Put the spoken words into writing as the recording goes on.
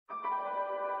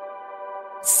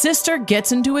Sister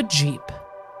gets into a Jeep.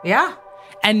 Yeah.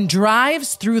 And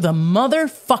drives through the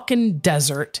motherfucking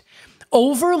desert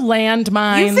over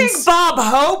landmines. You think Bob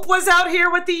Hope was out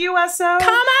here with the USO?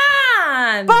 Come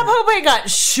on! Bob Hope ain't got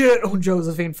shit on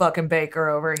Josephine fucking Baker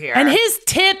over here. And his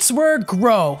tits were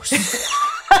gross.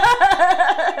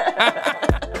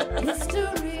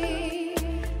 History,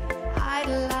 I'd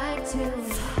like to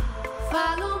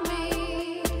follow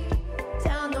me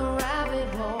down the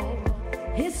rabbit hole.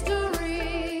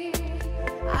 History,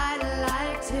 I'd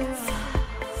like to,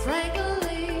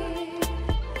 frankly,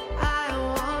 I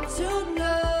want to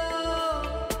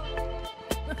know.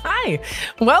 Hi,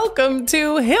 welcome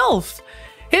to HILF.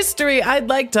 History I'd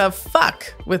like to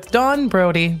fuck with Dawn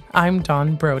Brody. I'm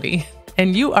Dawn Brody.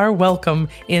 And you are welcome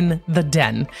in the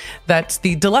den. That's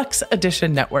the Deluxe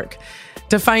Edition Network.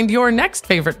 To find your next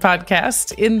favorite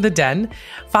podcast in the den,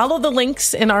 follow the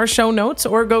links in our show notes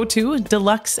or go to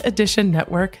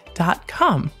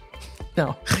deluxeeditionnetwork.com.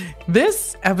 No,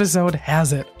 this episode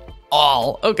has it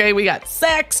all. Okay, we got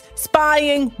sex,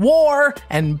 spying, war,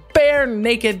 and bare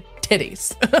naked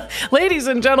titties. Ladies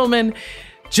and gentlemen,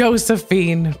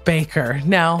 Josephine Baker.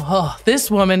 Now,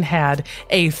 this woman had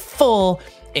a full,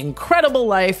 incredible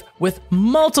life with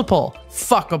multiple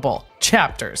fuckable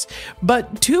chapters,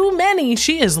 but too many,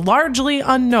 she is largely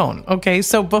unknown. Okay,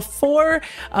 so before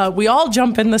we all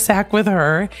jump in the sack with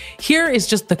her, here is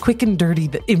just the quick and dirty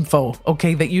info,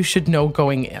 okay, that you should know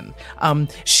going in.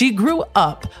 She grew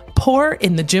up poor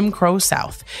in the Jim Crow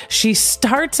South. She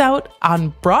starts out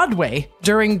on Broadway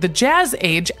during the Jazz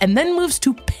Age and then moves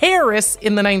to Paris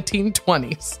in the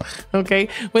 1920s. Okay,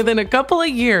 within a couple of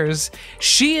years,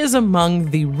 she is among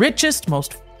the richest,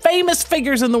 most famous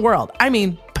figures in the world. I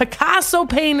mean, Picasso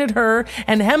painted her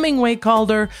and Hemingway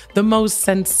called her the most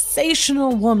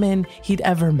sensational woman he'd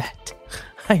ever met.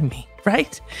 I mean,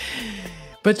 right?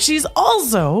 But she's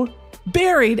also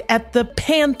buried at the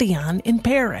Pantheon in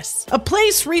Paris, a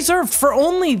place reserved for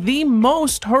only the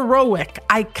most heroic,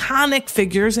 iconic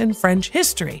figures in French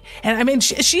history. And I mean,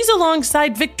 she's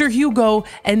alongside Victor Hugo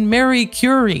and Marie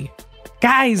Curie.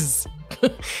 Guys,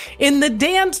 in the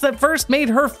dance that first made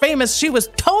her famous, she was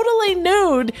totally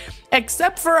nude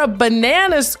except for a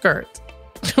banana skirt.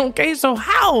 Okay, so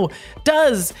how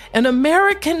does an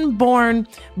American-born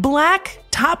black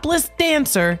topless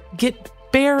dancer get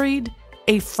buried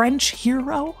a French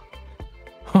hero?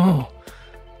 Oh,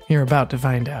 you're about to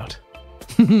find out.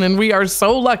 And we are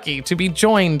so lucky to be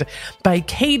joined by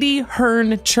Katy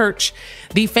Hearne-Church,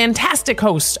 the fantastic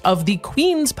host of the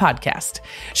Queens podcast.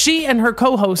 She and her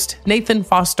co-host, Nathan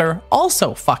Foster,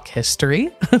 also fuck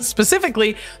history,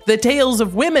 specifically the tales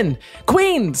of women,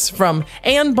 queens, from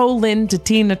Anne Boleyn to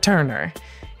Tina Turner.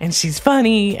 And she's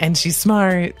funny, and she's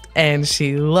smart, and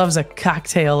she loves a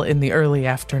cocktail in the early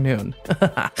afternoon.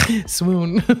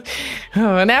 Swoon.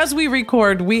 And as we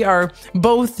record, we are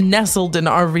both nestled in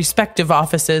our respective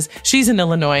offices. She's in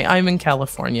Illinois, I'm in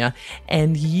California.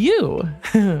 And you,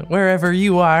 wherever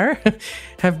you are,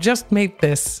 have just made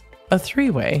this a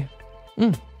three-way.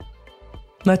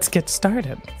 Let's get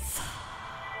started.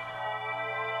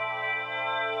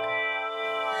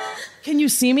 Can you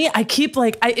see me? I keep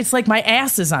it's like my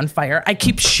ass is on fire. I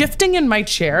keep shifting in my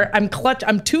chair. I'm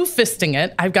two-fisting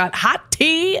it. I've got hot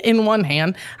tea in one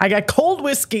hand. I got cold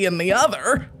whiskey in the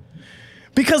other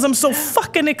because I'm so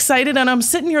fucking excited. And I'm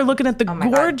sitting here looking at the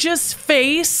gorgeous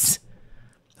face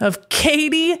of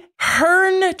Katy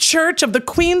Hearne-Church of the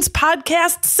Queens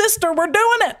podcast. Sister, we're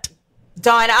doing it.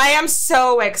 Dawn, I am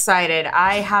so excited.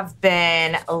 I have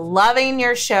been loving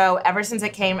your show ever since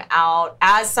it came out.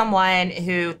 As someone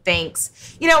who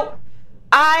thinks,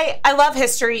 I love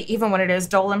history even when it is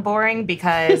dull and boring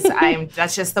because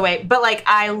that's just the way. But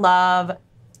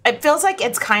it feels like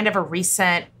it's kind of a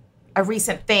recent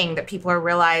thing that people are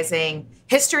realizing.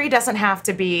 History doesn't have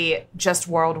to be just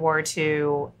World War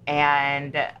II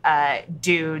and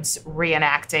dudes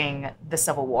reenacting the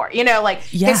Civil War.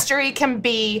 History can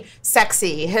be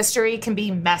sexy. History can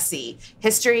be messy.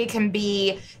 History can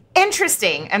be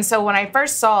interesting. And so when I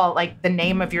first saw the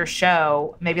name of your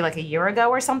show, maybe a year ago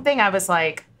or something, I was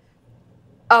like,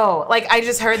 oh, I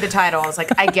just heard the title. I was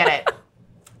like, I get it.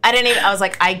 I was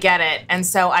like, I get it. And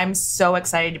so I'm so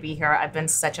excited to be here. I've been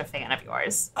such a fan of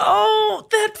yours. Oh,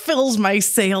 that fills my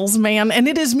sails, man. And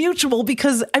it is mutual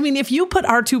because, if you put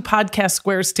our two podcast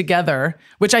squares together,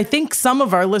 which I think some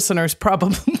of our listeners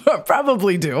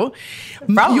probably do,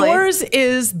 yours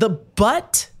is the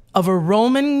butt of a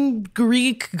Roman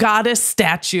Greek goddess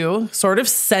statue, sort of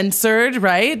censored,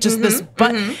 right? Just this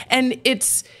butt. And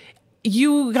it's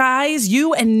you guys,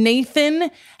 you and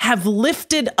Nathan have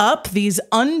lifted up these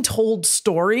untold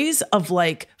stories of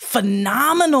like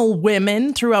phenomenal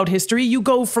women throughout history. You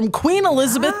go from Queen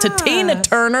Elizabeth to Tina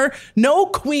Turner. No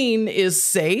queen is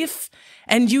safe.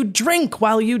 And you drink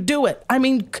while you do it. I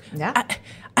mean,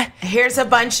 here's a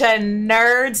bunch of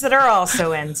nerds that are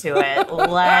also into it.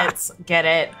 Let's get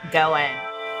it going.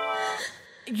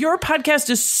 Your podcast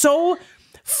is so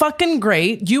fucking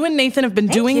great. You and Nathan have been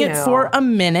doing it for a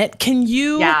minute. Can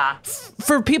you,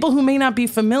 for people who may not be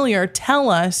familiar, tell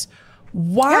us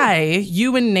why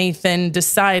you and Nathan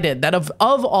decided that of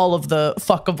all of the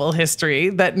fuckable history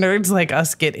that nerds like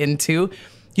us get into,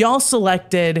 y'all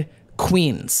selected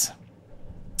queens?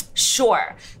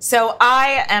 Sure. So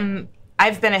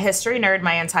I've been a history nerd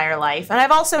my entire life, and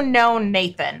I've also known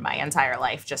Nathan my entire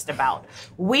life, just about.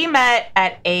 We met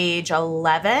at age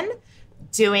 11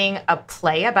 doing a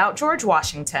play about George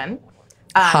Washington.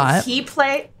 He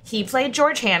played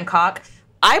George Hancock.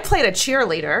 I played a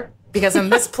cheerleader because in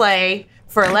this play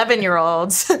for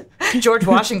 11-year-olds, George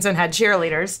Washington had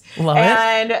cheerleaders. Love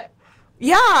it.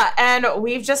 Yeah, and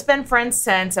we've just been friends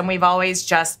since, and we've always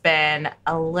just been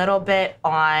a little bit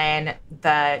on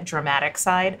the dramatic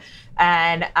side.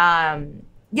 And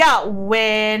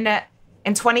when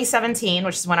in 2017,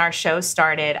 which is when our show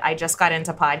started, I just got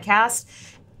into podcasts.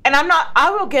 And I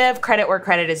will give credit where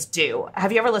credit is due.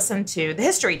 Have you ever listened to the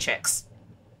History Chicks?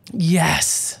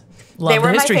 Yes. They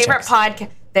were my favorite podcast.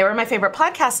 They were my favorite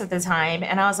podcast at the time.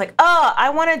 And I was like, oh, I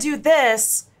want to do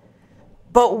this.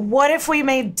 But what if we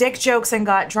made dick jokes and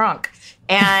got drunk?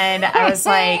 And I was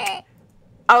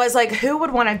like, who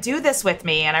would want to do this with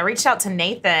me? And I reached out to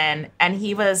Nathan, and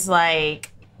he was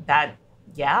like, that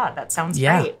sounds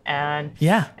great. And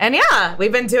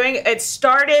we've been doing it. It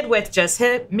started with just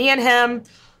me and him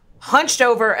hunched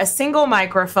over a single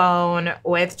microphone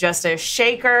with just a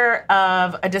shaker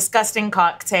of a disgusting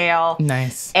cocktail.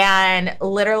 Nice. And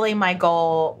literally my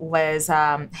goal was,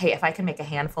 hey, if I can make a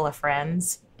handful of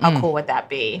friends, how cool would that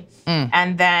be?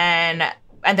 And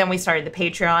then we started the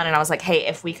Patreon, and I was like, hey,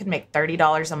 if we could make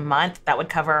 $30 a month, that would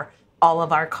cover all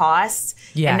of our costs.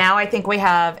 Yeah. And now I think we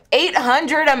have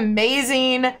 800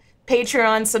 amazing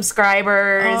Patreon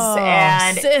subscribers. Oh,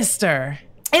 and sister.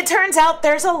 It turns out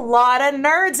there's a lot of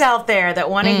nerds out there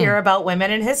that want to hear about women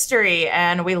in history,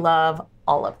 and we love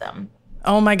all of them.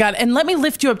 Oh my God. And let me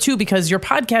lift you up too, because your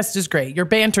podcast is great. Your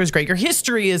banter is great. Your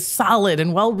history is solid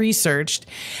and well-researched.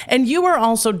 And you are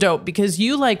also dope because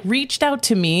you like reached out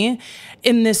to me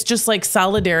in this just like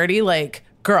solidarity, like,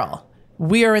 girl,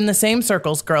 we are in the same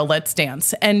circles, girl, let's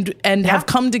dance. And have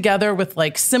come together with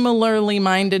like similarly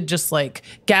minded, just like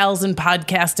gals in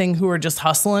podcasting who are just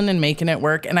hustling and making it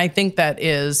work. And I think that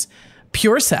is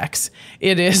pure sex.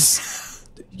 It is,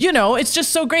 you know, it's just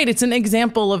so great. It's an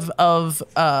example of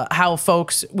how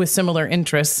folks with similar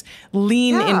interests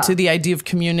lean into the idea of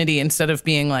community instead of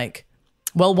being like,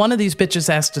 well, one of these bitches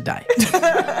has to die.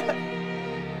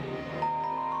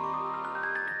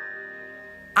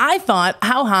 I thought,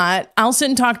 how hot, I'll sit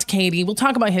and talk to Katy. We'll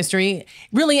talk about history.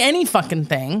 Really, any fucking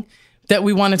thing that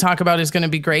we want to talk about is going to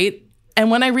be great. And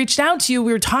when I reached out to you,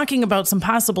 we were talking about some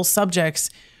possible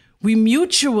subjects. We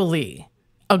mutually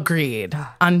agreed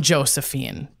on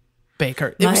Josephine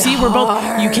Baker. See, we're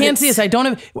both, you can't see us. I don't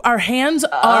have, our hands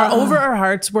are over our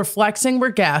hearts. We're flexing, we're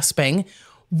gasping.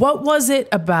 What was it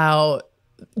about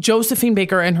Josephine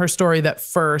Baker and her story that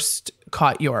first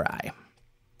caught your eye?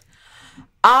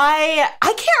 I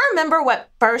can't remember what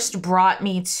first brought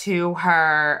me to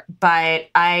her, but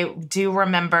I do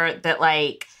remember that,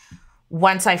 like,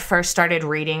 once I first started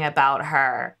reading about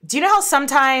her, do you know how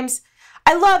sometimes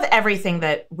I love everything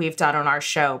that we've done on our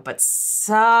show, but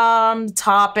some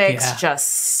topics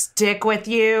just stick with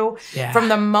you. Yeah. From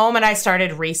the moment I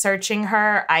started researching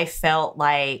her, I felt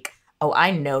like, oh, I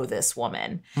know this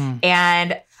woman.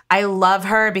 And I love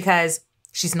her because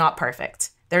she's not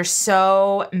perfect. There's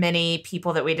so many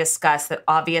people that we discuss that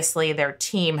obviously their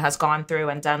team has gone through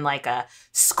and done like a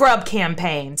scrub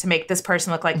campaign to make this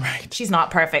person look like she's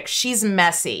not perfect. She's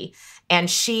messy and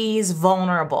she's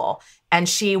vulnerable and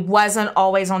she wasn't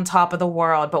always on top of the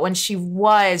world. But when she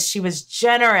was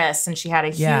generous and she had a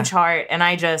huge heart. And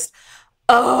I just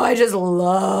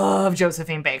love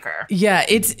Josephine Baker. Yeah,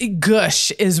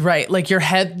 gush is right. Like your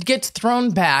head gets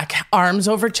thrown back, arms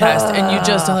over chest, and you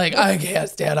just are like, I can't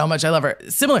stand how much I love her.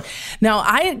 Similar. Now,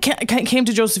 I came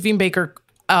to Josephine Baker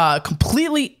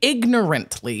completely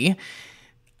ignorantly.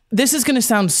 this is going to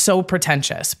sound so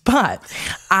pretentious, but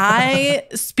I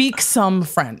speak some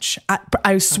French.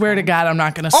 I swear to God, I'm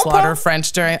not going to slaughter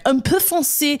French during un peu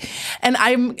français. And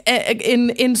I'm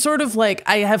in sort of like,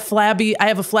 I have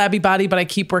a flabby body, but I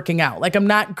keep working out. Like I'm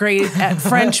not great at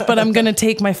French, but I'm going to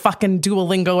take my fucking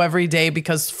Duolingo every day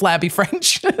because flabby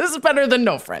French is better than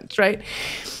no French, right?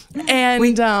 And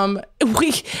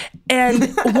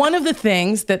one of the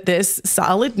things that this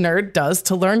solid nerd does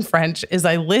to learn French is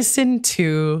I listen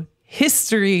to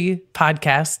history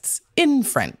podcasts in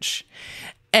French.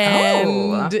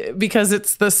 And because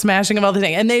it's the smashing of all the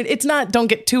things. And it's not, don't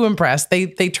get too impressed. They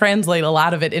translate a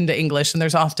lot of it into English, and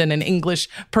there's often an English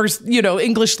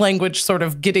language sort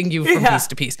of getting you from piece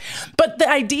to piece. But the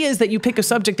idea is that you pick a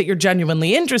subject that you're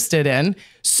genuinely interested in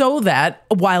so that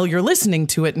while you're listening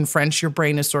to it in French, your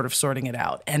brain is sort of sorting it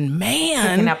out. And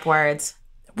man, picking up words.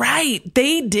 Right.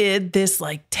 They did this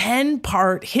like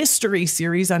 10-part history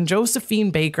series on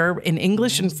Josephine Baker in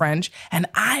English and French. And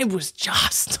I was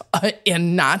just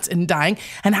in knots and dying.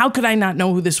 And how could I not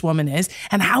know who this woman is?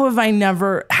 And how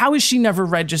is she never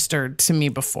registered to me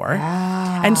before?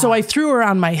 And so I threw her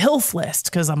on my HILF list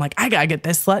because I'm like, I got to get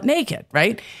this slut naked.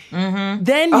 Right. Mm-hmm.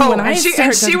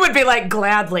 Then she would be like,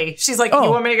 gladly. She's like, you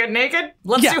want me to get naked?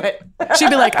 Let's do it. She'd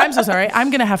be like, I'm so sorry. I'm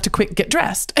going to have to get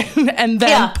dressed. And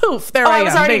then poof, there I am. I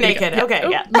was already naked. Okay,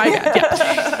 yeah. My God,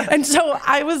 yeah. And so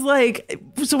I was like,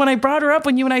 so when I brought her up,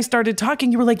 when you and I started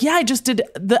talking, you were like, yeah, I just did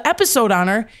the episode on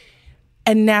her.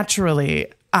 And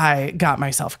naturally, I got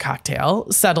myself a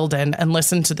cocktail, settled in, and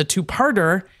listened to the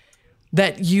 2-parter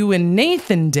that you and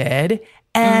Nathan did.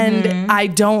 And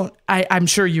I'm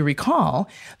sure you recall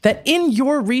that in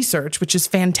your research, which is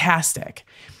fantastic,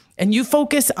 and you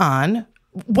focus on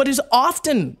what is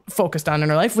often focused on in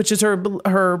her life, which is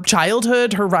her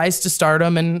childhood, her rise to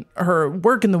stardom, and her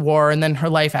work in the war, and then her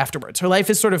life afterwards. Her life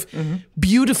is sort of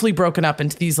beautifully broken up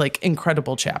into these like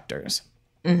incredible chapters.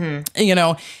 Mm-hmm. You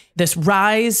know, this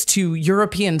rise to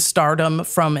European stardom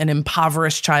from an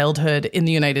impoverished childhood in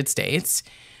the United States,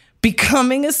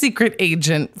 becoming a secret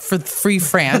agent for Free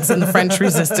France and the French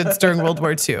resistance during World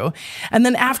War II. And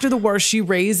then after the war, she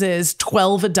raises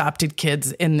 12 adopted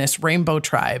kids in this rainbow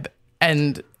tribe.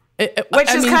 And which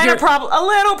is kind of a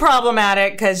little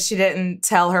problematic because she didn't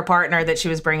tell her partner that she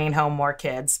was bringing home more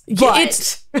kids. Yeah,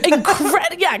 it's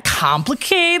incredible. Yeah,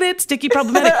 complicated, sticky,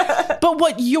 problematic. But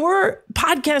what your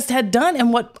podcast had done,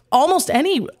 and what almost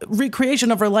any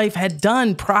recreation of her life had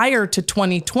done prior to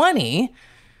 2020,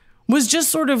 was just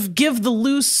sort of give the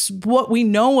loose what we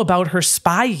know about her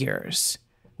spy years.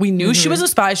 We knew she was a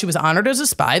spy. She was honored as a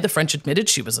spy. The French admitted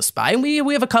she was a spy. And we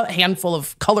have a handful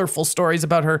of colorful stories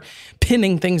about her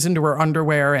pinning things into her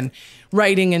underwear and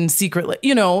writing in secret,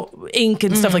 ink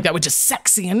and stuff like that, which is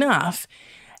sexy enough.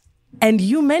 And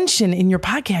you mention in your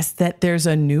podcast that there's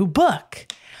a new book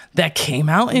that came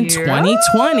out in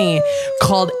 2020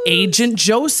 called Agent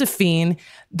Josephine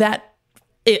that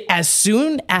as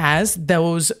soon as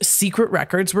those secret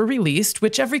records were released,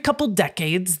 which every couple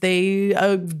decades they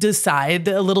decide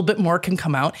a little bit more can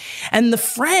come out. And the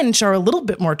French are a little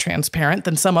bit more transparent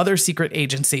than some other secret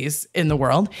agencies in the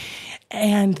world.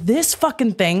 And this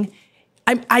fucking thing,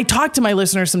 I talk to my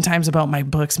listeners sometimes about my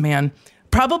books, man.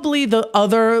 Probably the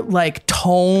other like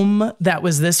tome that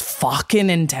was this fucking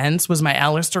intense was my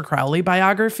Aleister Crowley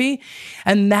biography.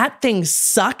 And that thing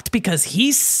sucked because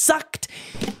he sucked.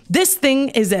 This thing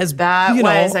is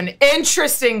was an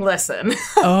interesting listen.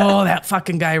 Oh, that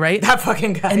fucking guy, right? That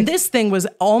fucking guy. And this thing was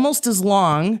almost as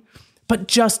long, but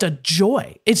just a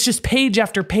joy. It's just page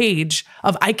after page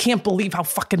of I can't believe how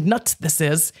fucking nuts this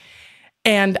is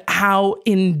and how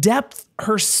in depth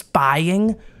her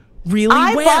spying really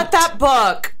went. I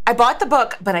bought the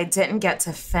book, but I didn't get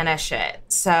to finish it.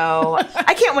 So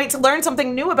I can't wait to learn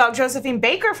something new about Josephine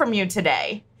Baker from you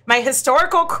today. My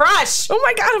historical crush. Oh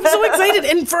my God, I'm so excited.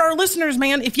 And for our listeners,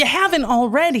 man, if you haven't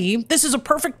already, this is a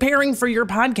perfect pairing for your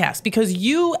podcast because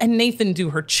you and Nathan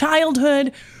do her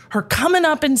childhood, her coming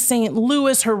up in St.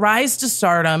 Louis, her rise to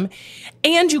stardom,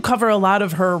 and you cover a lot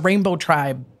of her Rainbow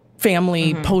Tribe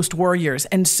family post-war years.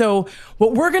 And so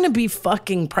what we're going to be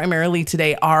fucking primarily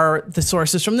today are the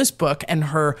sources from this book and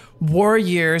her war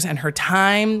years and her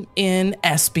time in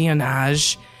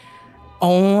espionage.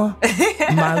 Oh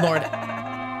my Lord.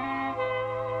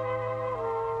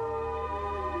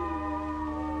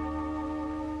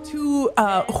 To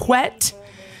whet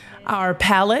our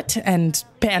palate and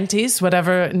panties,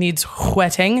 whatever needs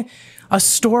whetting, a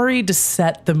story to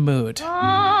set the mood.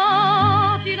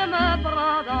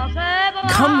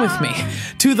 Come with me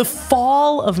to the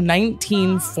fall of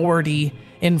 1940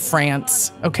 in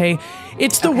France, okay?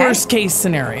 It's the worst case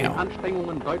scenario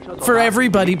for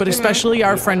everybody, but especially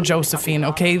our friend Josephine,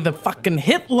 okay? The fucking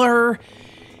Hitler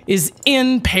is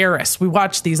in Paris. We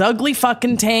watch these ugly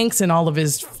fucking tanks and all of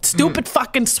his stupid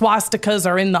fucking swastikas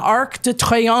are in the Arc de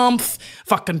Triomphe,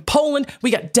 fucking Poland.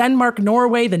 We got Denmark,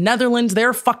 Norway, the Netherlands.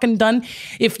 They're fucking done.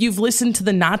 If you've listened to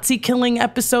the Nazi killing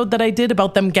episode that I did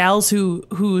about them gals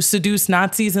who seduced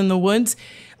Nazis in the woods,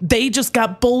 they just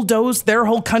got bulldozed. Their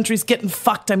whole country's getting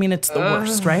fucked. I mean, it's the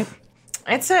worst, right?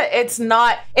 It's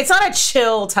not a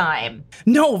chill time.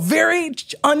 No, very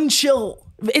unchill.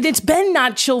 It's been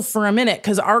not chill for a minute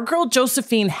because our girl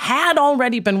Josephine had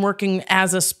already been working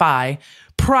as a spy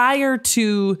prior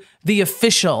to the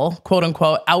official, quote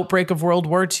unquote, outbreak of World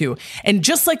War II. And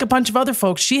just like a bunch of other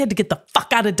folks, she had to get the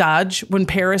fuck out of Dodge when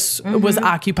Paris was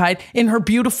occupied in her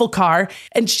beautiful car.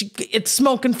 And it's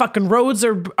smoking, fucking roads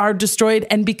are destroyed.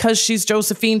 And because she's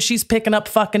Josephine, she's picking up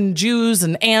fucking Jews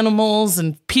and animals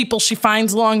and people she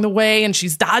finds along the way. And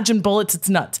she's dodging bullets. It's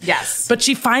nuts. Yes. But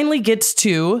she finally gets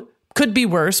to, could be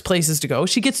worse places to go.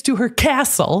 She gets to her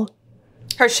castle.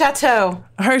 Her chateau.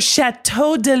 Her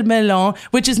Chateau de Melun,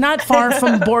 which is not far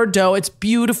from Bordeaux. It's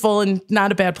beautiful and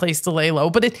not a bad place to lay low,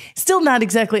 but it's still not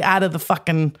exactly out of the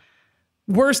fucking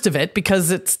worst of it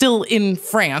because it's still in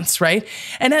France, right?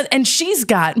 And she's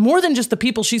got more than just the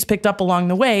people she's picked up along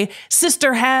the way.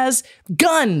 Sister has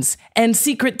guns and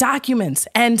secret documents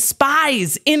and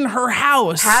spies in her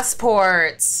house.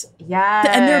 Passports. Yes.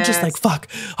 And they're just like, fuck.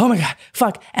 Oh my God,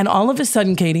 fuck. And all of a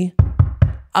sudden, Katie,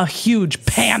 a huge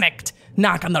panicked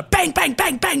knock on the bang, bang,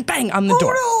 bang, bang, bang on the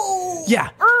door. No. Yeah.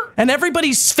 And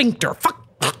everybody's sphincter. Fuck,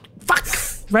 fuck,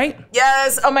 right?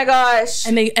 Yes. Oh my gosh.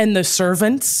 And the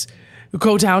servants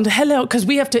go down to hello, because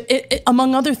we have to,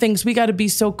 among other things, we got to be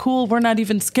so cool. We're not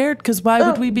even scared, because why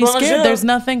would we be bonjour. scared? There's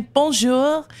nothing.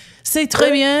 Bonjour. C'est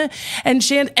très bien.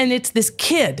 And it's this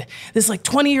kid, this like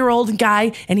 20-year-old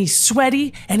guy, and he's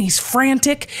sweaty, and he's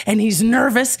frantic, and he's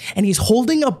nervous, and he's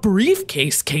holding a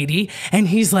briefcase, Katie, and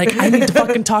he's like, I need to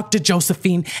fucking talk to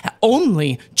Josephine,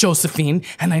 only Josephine,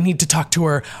 and I need to talk to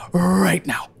her right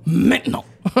now. Maintenant.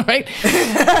 Right?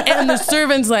 And the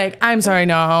servant's like, I'm sorry,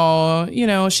 no,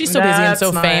 she's so busy and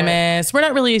so famous. We're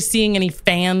not really seeing any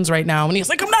fans right now. And he's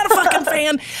like, I'm not a fucking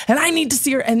fan, and I need to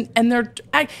see her. And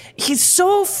he's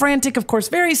so frantic, of course,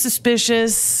 very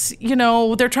suspicious.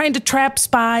 They're trying to trap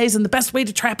spies, and the best way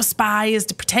to trap a spy is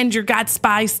to pretend you're got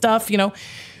spy stuff,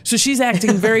 So she's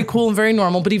acting very cool and very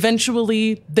normal, but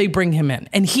eventually they bring him in.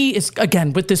 And he is,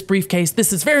 again, with this briefcase,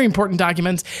 this is very important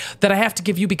documents that I have to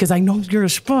give you because I know you're a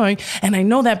spy, and I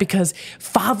know that because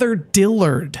Father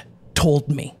Dillard told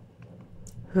me.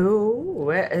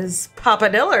 Who is Papa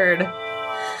Dillard?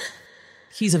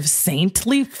 He's a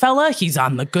saintly fella. He's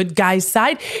on the good guy's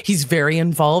side. He's very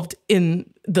involved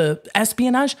in the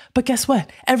espionage. But guess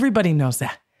what? Everybody knows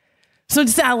that. So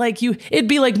it's not like it'd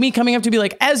be like me coming up to be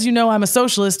like, as you know, I'm a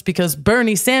socialist because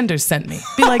Bernie Sanders sent me.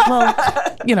 Be like, well,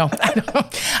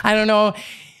 I don't know,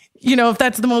 if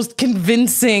that's the most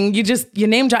convincing, you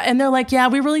name drop. And they're like, yeah,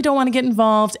 we really don't want to get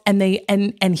involved. And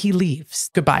he leaves.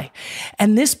 Goodbye.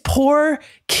 And this poor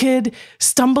kid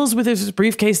stumbles with his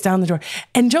briefcase down the door.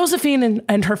 And Josephine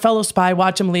and her fellow spy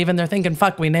watch him leave, and they're thinking,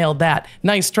 fuck, we nailed that.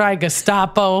 Nice try,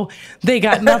 Gestapo. They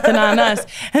got nothing on us.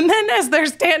 And then as they're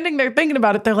standing there thinking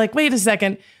about it, they're like, wait a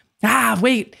second.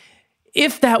 Wait.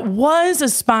 If that was a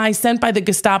spy sent by the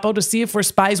Gestapo to see if we're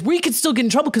spies, we could still get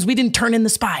in trouble because we didn't turn in the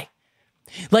spy.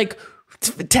 Like,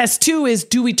 test 2 is,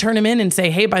 do we turn him in and say,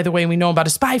 hey, by the way, we know about a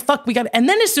spy? Fuck, we got it. And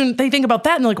then as soon as they think about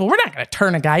that, and they're like, well, we're not going to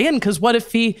turn a guy in because what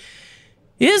if he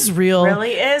is real?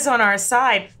 Really is on our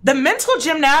side. The mental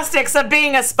gymnastics of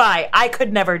being a spy. I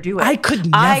could never do it. I could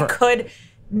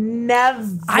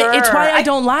never. It's why I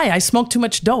don't lie. I smoke too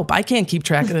much dope. I can't keep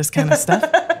track of this kind of stuff.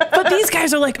 But these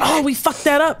guys are like, oh, we fucked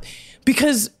that up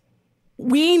because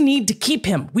we need to keep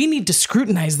him. We need to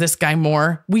scrutinize this guy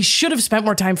more. We should have spent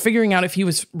more time figuring out if he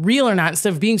was real or not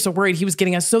instead of being so worried he was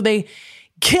getting us. So they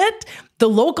get the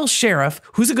local sheriff,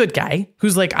 who's a good guy,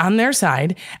 who's like on their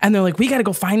side. And they're like, we got to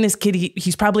go find this kid.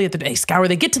 He's probably at the day scour.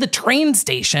 They get to the train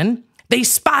station. They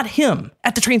spot him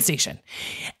at the train station.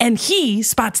 And he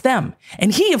spots them.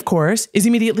 And he, of course, is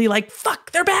immediately like,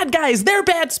 fuck, they're bad guys. They're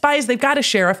bad spies. They've got a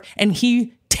sheriff. And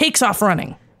he takes off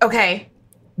running. Okay.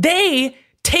 They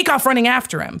take off running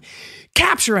after him,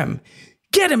 capture him,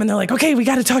 get him. And they're like, okay, we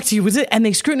got to talk to you. Was it? And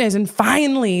they scrutinize, and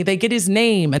finally they get his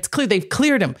name. It's clear they've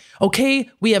cleared him. Okay,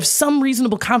 we have some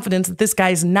reasonable confidence that this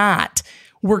guy's not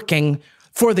working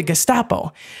for the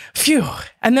Gestapo. Phew.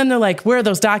 And then they're like, where are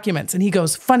those documents? And he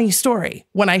goes, funny story.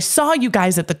 When I saw you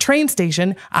guys at the train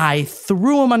station, I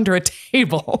threw them under a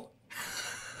table.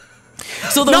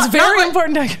 So those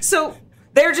important documents. So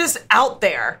They're just out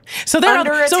there. So they're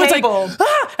under a table. It's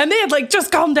like, and they had like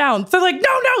just calmed down. So they're like,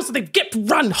 no. So they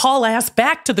haul ass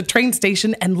back to the train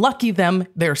station, and lucky them,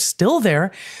 they're still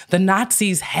there. The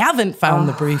Nazis haven't found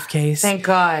the briefcase. Thank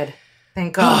God.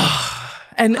 Thank God.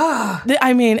 And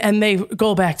and they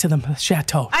go back to the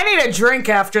chateau. I need a drink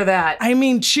after that. I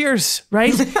mean, cheers,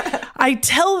 right? I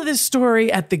tell this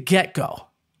story at the get-go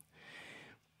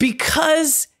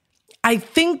because I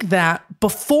think that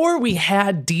before we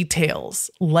had details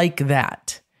like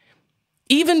that,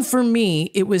 even for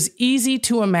me, it was easy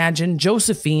to imagine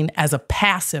Josephine as a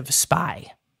passive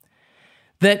spy.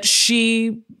 That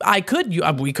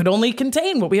we could only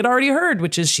contain what we had already heard,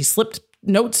 which is she slipped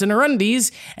notes in her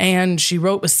undies and she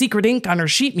wrote with secret ink on her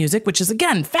sheet music, which is,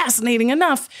 again, fascinating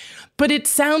enough. But it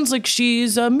sounds like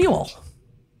she's a mule,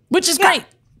 which is great.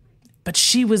 But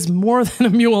she was more than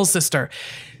a mule, sister.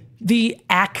 The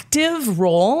active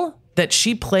role that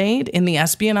she played in the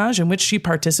espionage in which she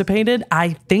participated,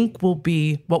 I think will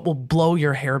be what will blow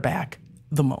your hair back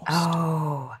the most.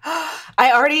 Oh,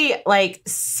 I already,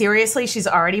 seriously, she's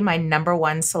already my number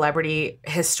one celebrity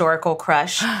historical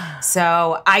crush.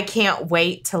 So I can't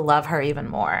wait to love her even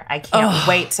more. I can't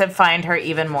wait to find her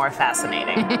even more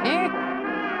fascinating.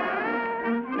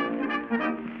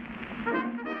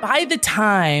 By the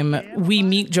time we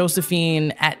meet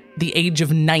Josephine at the age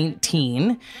of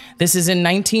 19, this is in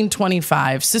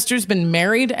 1925, sister's been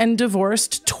married and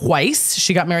divorced twice.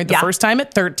 She got married the first time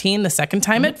at 13, the second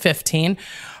time at 15.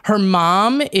 Her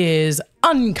mom is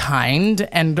unkind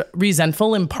and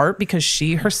resentful in part because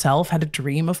she herself had a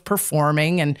dream of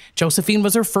performing, and Josephine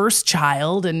was her first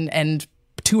child, and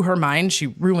to her mind, she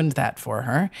ruined that for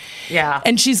her. Yeah.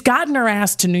 And she's gotten her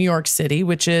ass to New York City,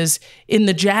 which is in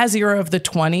the jazz era of the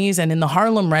 20s and in the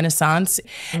Harlem Renaissance.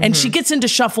 Mm-hmm. And she gets into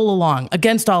shuffle along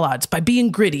against all odds by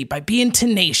being gritty, by being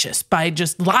tenacious, by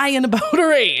just lying about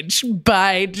her age,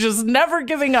 by just never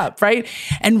giving up, right?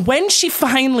 And when she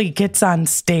finally gets on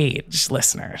stage,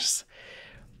 listeners,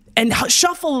 and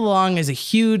Shuffle Along is a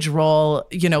huge role.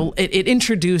 You know, it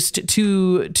introduced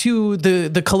to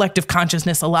the collective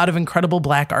consciousness a lot of incredible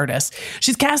Black artists.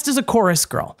 She's cast as a chorus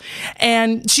girl,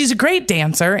 and she's a great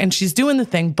dancer, and she's doing the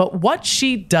thing. But what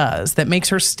she does that makes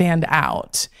her stand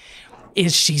out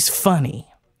is she's funny.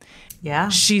 Yeah.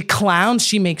 She clowns.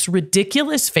 She makes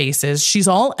ridiculous faces. She's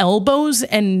all elbows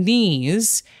and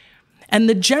knees. And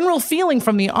the general feeling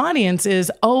from the audience is,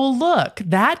 oh, look,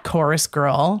 that chorus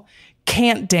girl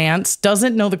can't dance,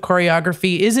 doesn't know the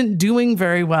choreography, isn't doing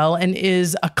very well, and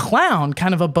is a clown,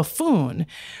 kind of a buffoon.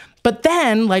 But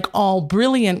then, like all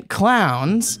brilliant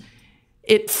clowns,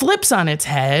 it flips on its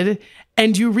head,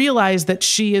 and you realize that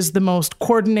she is the most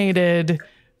coordinated,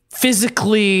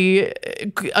 physically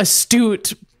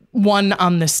astute one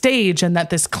on the stage, and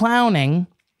that this clowning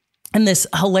and this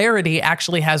hilarity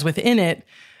actually has within it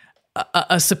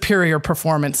a superior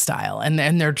performance style, and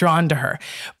they're drawn to her,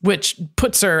 which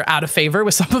puts her out of favor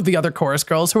with some of the other chorus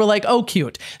girls who are like, oh,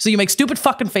 cute. So you make stupid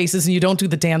fucking faces and you don't do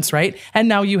the dance right, and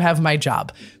now you have my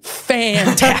job.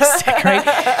 Fantastic,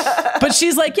 right? But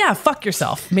she's like, yeah, fuck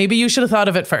yourself. Maybe you should have thought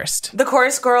of it first. The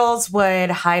chorus girls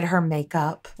would hide her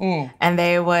makeup, and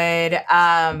they would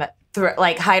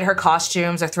hide her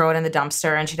costumes or throw it in the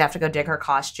dumpster, and she'd have to go dig her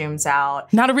costumes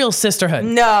out. Not a real sisterhood.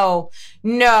 No,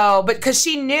 but because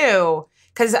she knew,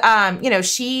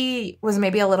 she was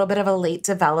maybe a little bit of a late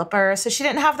developer, so she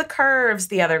didn't have the curves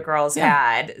the other girls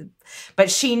had. But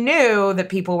she knew that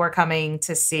people were coming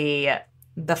to see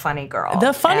the funny girl.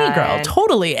 The funny girl,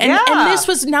 totally. And this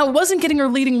was, now it wasn't getting her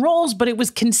leading roles, but it was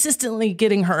consistently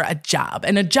getting her a job.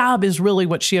 And a job is really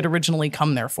what she had originally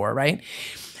come there for, right?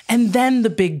 And then the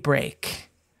big break.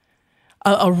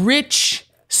 A rich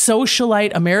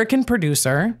socialite American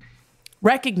producer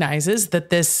recognizes that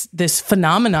this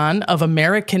phenomenon of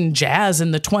American jazz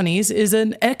in the 20s is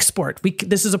an export.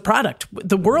 This is a product.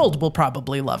 The world will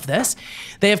probably love this.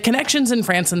 They have connections in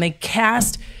France, and they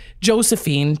cast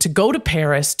Josephine to go to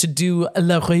Paris to do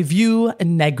La Revue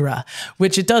Negre,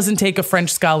 which it doesn't take a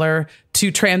French scholar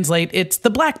to translate. It's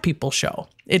the Black people show.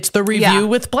 It's the review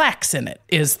with blacks in it,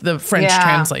 is the French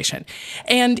translation.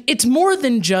 And it's more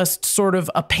than just sort of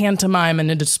a pantomime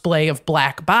and a display of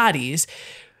Black bodies.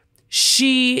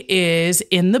 She is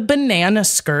in the banana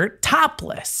skirt,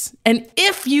 topless. And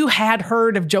if you had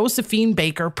heard of Josephine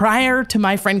Baker prior to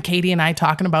my friend Katy and I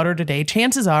talking about her today,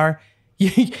 chances are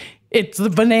it's the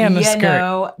banana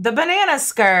skirt. The banana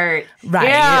skirt. Right.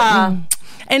 Yeah.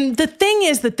 And the thing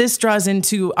is that this draws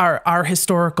into our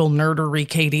historical nerdery,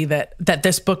 Katy, that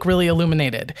this book really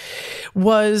illuminated,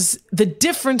 was the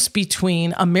difference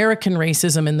between American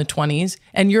racism in the 20s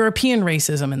and European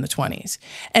racism in the 20s.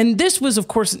 And this was, of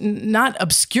course, not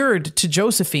obscured to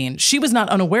Josephine. She was not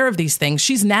unaware of these things.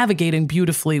 She's navigating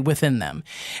beautifully within them.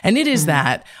 And it is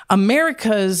that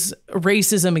America's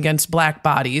racism against Black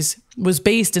bodies was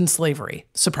based in slavery.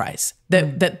 Surprise.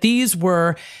 That these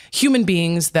were human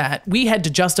beings that we had to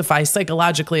justify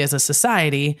psychologically as a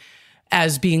society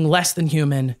as being less than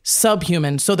human,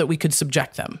 subhuman, so that we could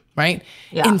subject them, right?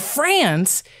 Yeah. In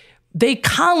France, they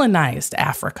colonized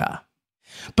Africa.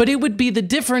 But it would be the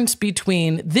difference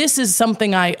between this is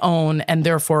something I own and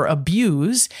therefore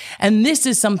abuse, and this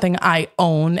is something I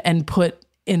own and put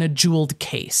in a jeweled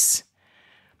case.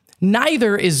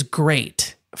 Neither is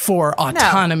great for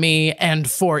autonomy and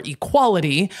for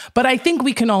equality, but I think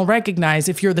we can all recognize,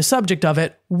 if you're the subject of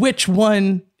it, which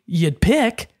one you'd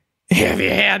pick if you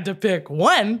had to pick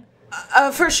one.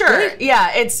 For sure. Right?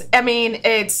 Yeah, it's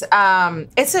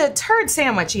a turd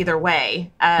sandwich either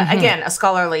way. Again, a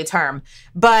scholarly term.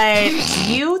 But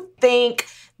do you think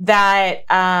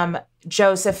that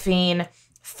Josephine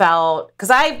felt, because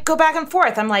I go back and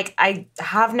forth, I'm like, I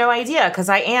have no idea, because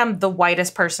I am the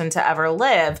whitest person to ever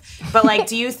live. But like,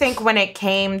 do you think when it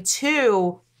came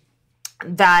to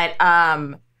that,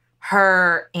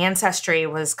 her ancestry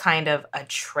was kind of a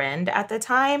trend at the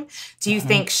time, do you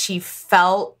think she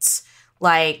felt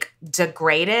like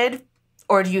degraded,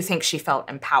 or do you think she felt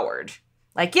empowered?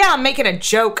 Like, yeah, I'm making a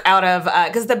joke out of,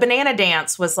 because the banana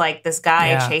dance was like this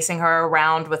guy chasing her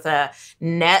around with a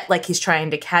net, like he's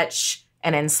trying to catch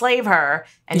and enslave her,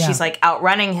 and she's like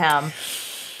outrunning him.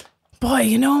 Boy,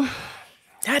 you know,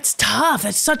 that's tough.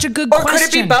 That's such a good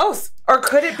question. Or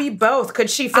could it be both? Could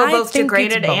she feel both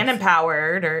degraded and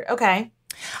empowered? Or I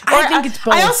think it's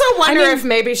both. I also wonder if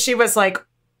maybe she was like,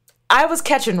 I was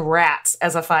catching rats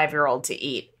as a 5-year-old to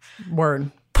eat.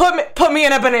 Word. Put me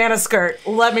in a banana skirt.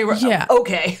 Let me.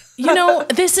 Okay. You know,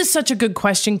 this is such a good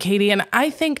question, Katy, and I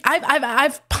think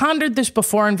I've pondered this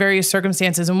before in various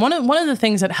circumstances. And one of the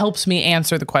things that helps me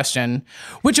answer the question,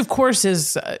 which of course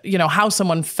is how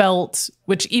someone felt,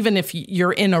 which even if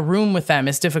you're in a room with them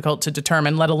is difficult to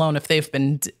determine, let alone if they've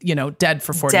been dead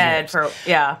for 40 years. Before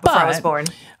I was born.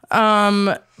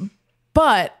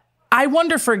 But I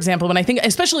wonder, for example, when I think,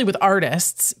 especially with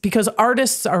artists, because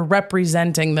artists are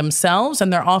representing themselves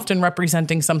and they're often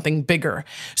representing something bigger.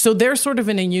 So they're sort of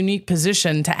in a unique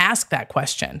position to ask that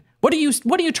question. What are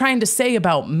you trying to say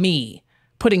about me,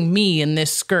 putting me in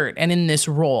this skirt and in this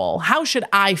role? How should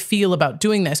I feel about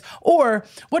doing this? Or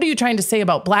what are you trying to say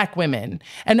about Black women?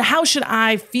 And how should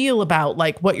I feel about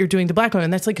like what you're doing to Black women?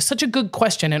 That's like such a good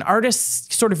question. And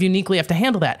artists sort of uniquely have to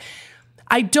handle that.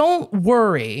 I don't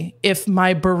worry if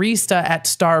my barista at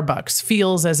Starbucks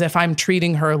feels as if I'm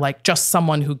treating her like just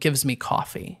someone who gives me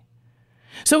coffee.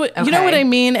 So you know what I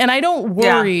mean? And I don't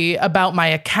worry about my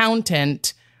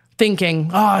accountant thinking,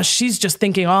 oh, she's just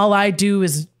thinking all I do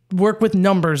is work with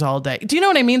numbers all day. Do you know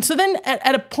what I mean? So then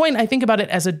at a point, I think about it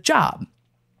as a job.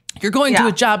 You're going to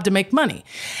a job to make money.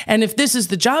 And if this is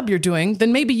the job you're doing,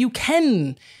 then maybe you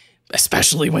can,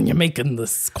 especially when you're making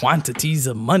this quantities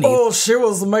of money. Oh, she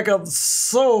was making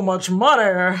so much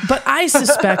money. But I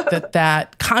suspect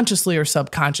that consciously or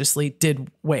subconsciously did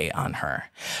weigh on her.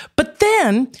 But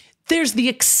then there's the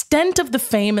extent of the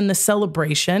fame and the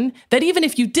celebration that even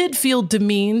if you did feel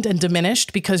demeaned and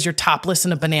diminished because you're topless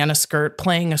in a banana skirt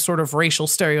playing a sort of racial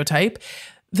stereotype,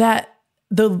 that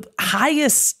the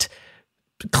highest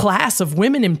class of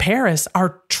women in Paris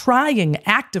are trying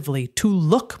actively to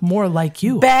look more like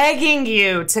you, begging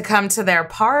you to come to their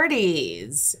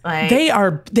parties. Like, they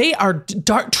are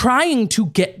trying to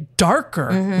get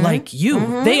darker like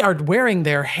you. They are wearing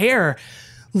their hair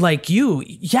like you.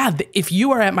 Yeah, if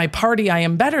you are at my party, I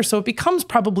am better. So it becomes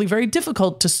probably very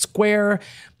difficult to square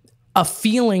a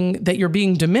feeling that you're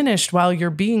being diminished while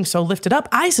you're being so lifted up.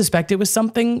 I suspect it was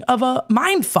something of a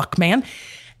mind fuck, man.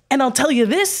 And I'll tell you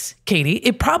this, Katy,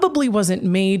 it probably wasn't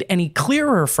made any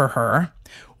clearer for her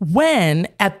when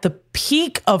at the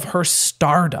peak of her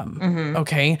stardom,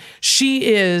 okay,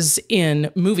 she is in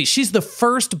movies. She's the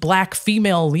first Black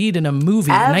female lead in a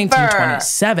movie in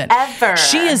 1927. Ever.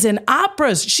 She is in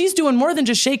operas. She's doing more than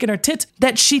just shaking her tits,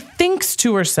 that she thinks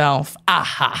to herself,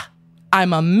 aha,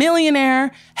 I'm a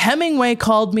millionaire. Hemingway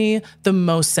called me the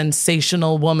most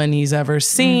sensational woman he's ever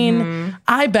seen.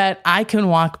 I bet I can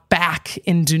walk back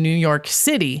into New York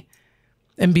City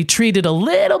and be treated a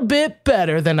little bit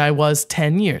better than I was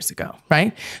 10 years ago,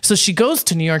 right? So she goes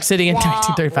to New York City in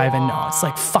 1935 and no, it's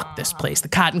like, fuck this place. The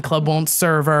Cotton Club won't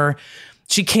serve her.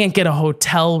 She can't get a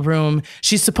hotel room.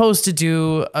 She's supposed to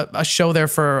do a show there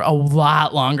for a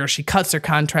lot longer. She cuts her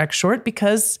contract short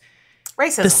because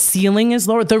Racism. the ceiling is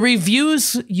lower. The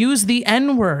reviews use the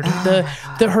N-word.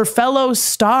 Her fellow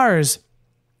stars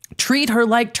treat her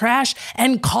like trash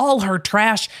and call her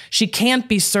trash. She can't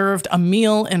be served a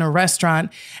meal in a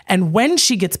restaurant. And when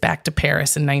she gets back to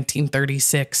Paris in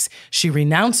 1936, she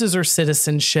renounces her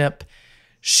citizenship.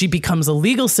 She becomes a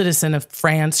legal citizen of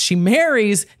France. She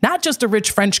marries not just a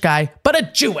rich French guy, but a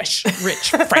Jewish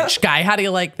rich French guy. How do you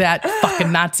like that?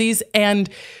 Fucking Nazis. And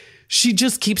she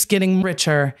just keeps getting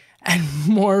richer and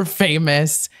more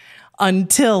famous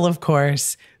until, of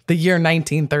course, the year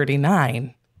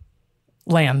 1939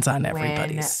 lands on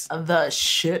everybody's. When the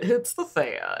shit hits the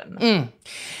fan.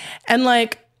 And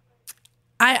like,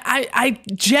 I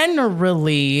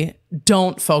generally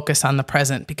don't focus on the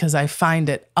present because I find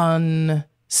it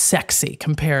unsexy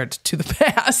compared to the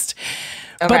past.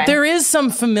 Okay. But there is some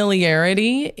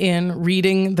familiarity in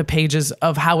reading the pages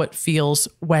of how it feels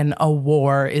when a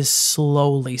war is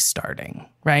slowly starting,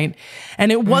 right?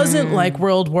 And it wasn't like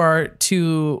World War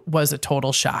II was a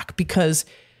total shock because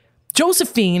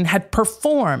Josephine had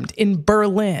performed in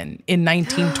Berlin in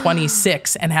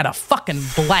 1926 and had a fucking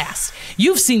blast.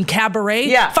 You've seen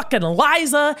Cabaret, fucking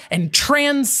Eliza, and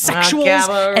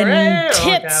transsexuals and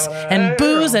tits and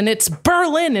booze, and it's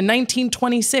Berlin in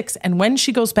 1926. And when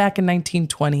she goes back in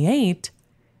 1928,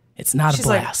 it's not a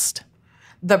blast.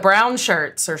 The brown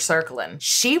shirts are circling.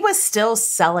 She was still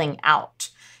selling out.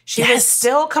 She was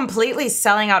still completely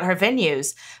selling out her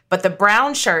venues, but the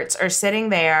brown shirts are sitting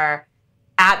there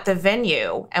at the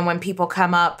venue, and when people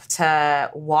come up to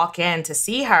walk in to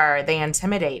see her, they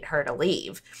intimidate her to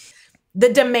leave.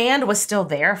 The demand was still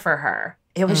there for her.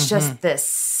 It was just this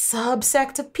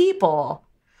subsect of people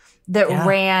that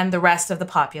ran the rest of the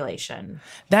population.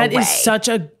 That away. is such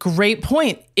a great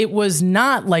point. It was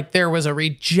not like there was a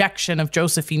rejection of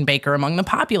Josephine Baker among the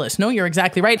populace. No, you're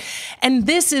exactly right. And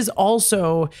this is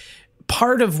also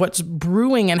part of what's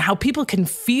brewing and how people can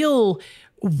feel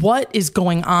what is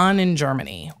going on in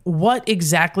Germany, what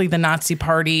exactly the Nazi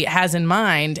Party has in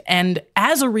mind. And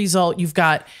as a result, you've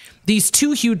got these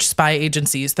two huge spy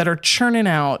agencies that are churning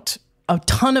out a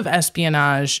ton of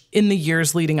espionage in the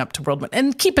years leading up to World War.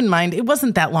 And keep in mind, it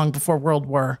wasn't that long before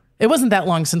it wasn't that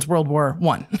long since World War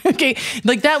I. Okay.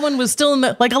 Like that one was still in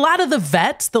the, like a lot of the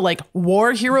vets, the like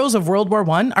war heroes of World War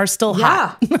I are still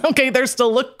hot. Okay. They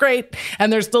still look great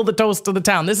and they're still the toast of the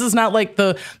town. This is not like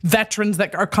the veterans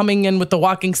that are coming in with the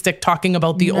walking stick talking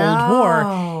about the old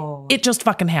war. It just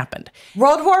fucking happened.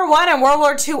 World War I and World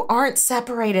War II aren't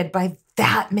separated by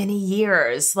that many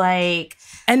years. Like,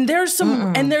 and there's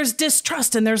some, and there's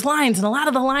distrust and there's lines, and a lot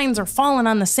of the lines are falling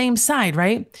on the same side,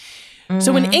 right?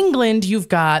 So in England, you've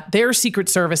got their secret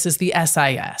service is the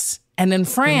SIS. And in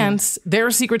France,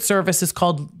 their secret service is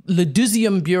called Le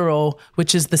Deuxième Bureau,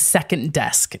 which is the second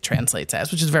desk, it translates as,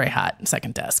 which is very hot,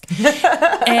 second desk.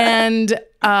 And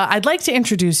I'd like to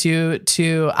introduce you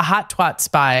to a hot twat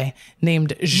spy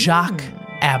named Jacques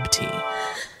Abti.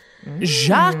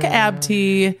 Jacques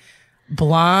Abti,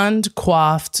 blonde,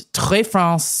 coiffed, très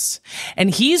France. And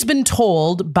he's been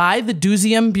told by the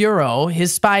Deuxième Bureau,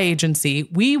 his spy agency,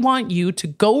 we want you to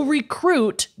go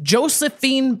recruit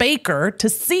Josephine Baker to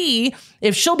see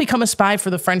if she'll become a spy for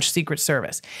the French Secret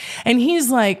Service. And he's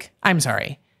like, I'm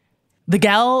sorry. The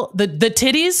gal, the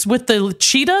titties with the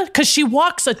cheetah, because she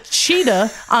walks a cheetah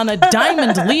on a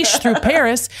diamond leash through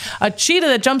Paris, a cheetah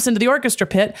that jumps into the orchestra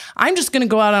pit. I'm just going to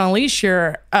go out on a leash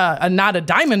here, not a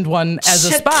diamond one, as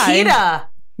a spy.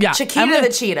 Yeah, Chiquita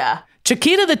the cheetah.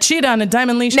 Chiquita the cheetah on a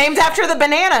diamond leash. Named after the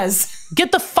bananas.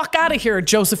 Get the fuck out of here,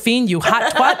 Josephine, you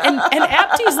hot twat. And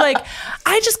Apti's like,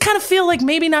 I just kind of feel like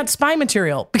maybe not spy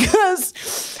material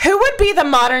because... Who would be the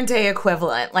modern day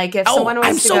equivalent? Like if someone was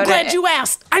I'm so glad you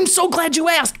asked. I'm so glad you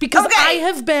asked because I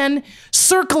have been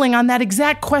circling on that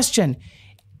exact question.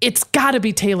 It's got to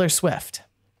be Taylor Swift.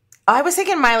 I was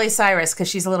thinking Miley Cyrus because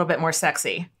she's a little bit more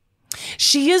sexy.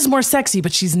 She is more sexy,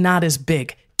 but she's not as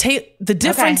big. The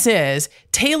difference is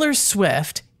Taylor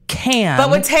Swift can. But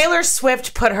would Taylor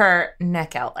Swift put her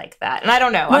neck out like that? And I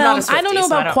don't know. Well, I'm not a Swiftie, I don't know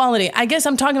about quality. I guess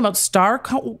I'm talking about star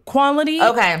quality.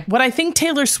 Okay. What I think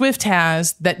Taylor Swift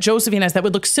has that Josephine has that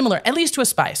would look similar, at least to a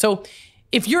spy. So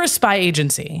if you're a spy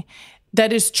agency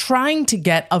that is trying to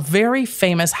get a very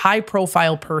famous,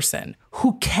 high-profile person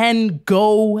who can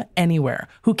go anywhere,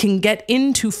 who can get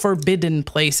into forbidden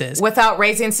places. Without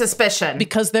raising suspicion.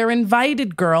 Because they're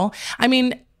invited, girl. I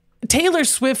mean, Taylor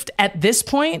Swift at this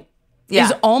point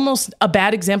is almost a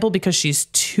bad example because she's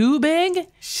too big.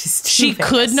 She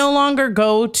could no longer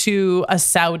go to a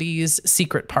Saudi's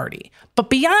secret party. But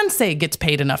Beyonce gets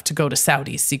paid enough to go to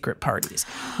Saudi's secret parties.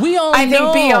 We all know. I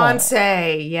think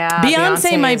Beyonce,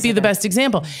 Beyonce might be the best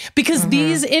example because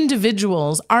these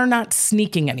individuals are not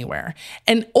sneaking anywhere.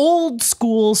 An old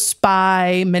school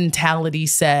spy mentality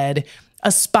said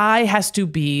a spy has to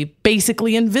be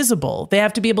basically invisible. They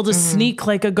have to be able to sneak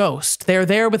like a ghost. They're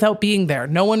there without being there.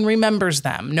 No one remembers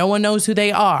them. No one knows who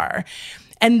they are.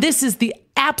 And this is the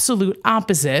absolute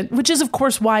opposite, which is, of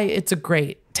course, why it's a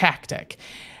great tactic.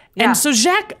 Yeah. And so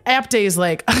Jacques Apte is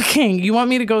like, okay, you want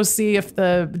me to go see if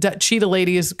the cheetah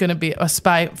lady is going to be a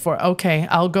spy for, okay,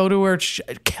 I'll go to her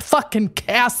fucking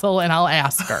castle and I'll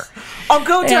ask her. I'll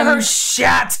go to her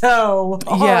chateau.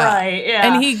 All right,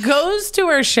 yeah. And he goes to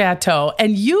her chateau,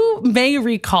 and you may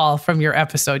recall from your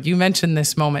episode, you mentioned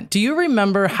this moment. Do you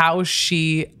remember how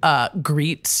she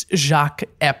greets Jacques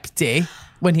Apte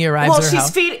when he arrives at her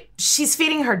house? She's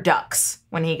feeding her ducks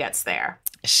when he gets there.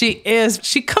 She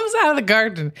comes out of the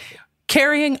garden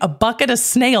carrying a bucket of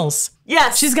snails.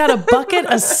 Yes. She's got a bucket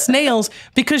of snails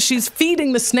because she's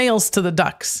feeding the snails to the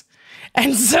ducks.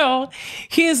 And so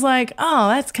he's like, oh,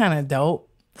 that's kind of dope.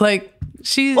 Like,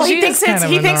 he thinks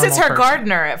it's her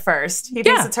gardener at first. He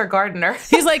thinks it's her gardener.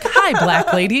 He's like, hi,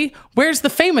 black lady. Where's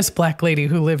the famous black lady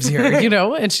who lives here? You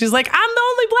know? And she's like, I'm the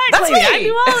only black lady. Me. I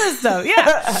do all this stuff.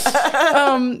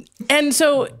 Yeah. And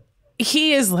so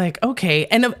he is like, okay.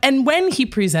 And when he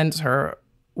presents her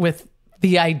with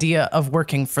the idea of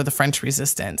working for the French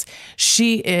resistance,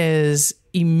 she is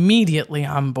immediately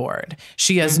on board.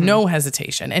 She has no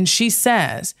hesitation. And she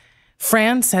says,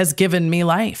 France has given me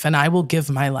life, and I will give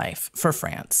my life for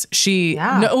France. She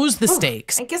knows the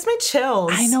stakes. It gives me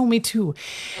chills. I know, me too.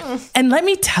 And let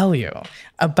me tell you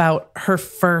about her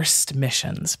first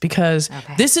missions, because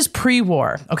this is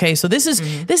pre-war. Okay, so this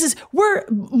is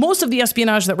most of the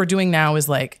espionage that we're doing now is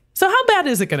like, so how bad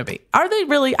is it going to be? Are they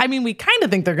really? I mean, we kind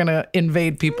of think they're going to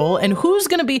invade people, and who's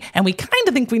going to be? And we kind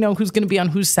of think we know who's going to be on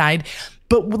whose side.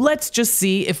 But let's just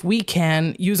see if we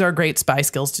can use our great spy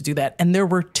skills to do that. And there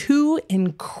were two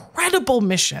incredible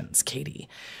missions, Katy,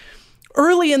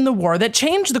 early in the war that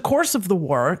changed the course of the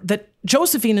war that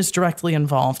Josephine is directly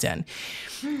involved in.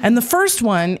 And the first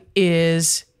one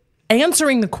is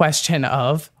answering the question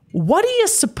of, what do you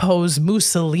suppose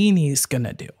Mussolini's going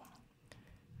to do?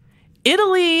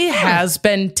 Italy has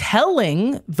been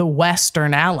telling the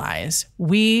Western allies,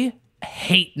 we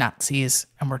hate Nazis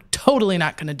and we're totally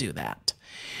not going to do that.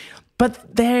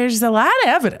 But there's a lot of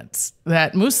evidence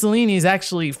that Mussolini is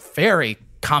actually very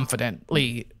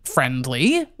confidently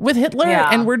friendly with Hitler,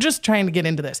 and we're just trying to get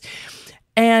into this.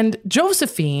 And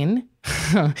Josephine,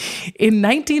 in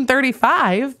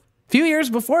 1935, a few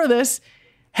years before this,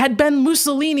 had been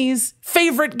Mussolini's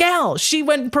favorite gal. She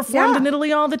went and performed in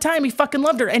Italy all the time. He fucking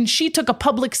loved her. And she took a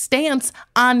public stance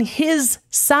on his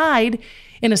side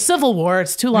in a civil war.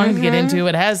 It's too long to get into.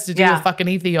 It has to do with fucking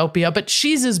Ethiopia, but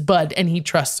she's his bud and he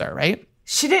trusts her, right?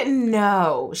 She didn't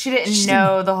know. She didn't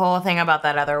know the whole thing about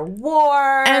that other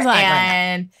war.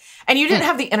 And you didn't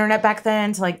have the internet back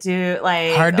then to do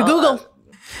hard to Google.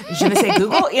 Je ne sais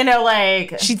Google,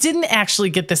 She didn't actually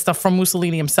get this stuff from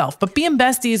Mussolini himself, but being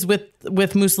besties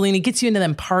with Mussolini gets you into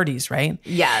them parties, right?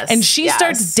 Yes. And she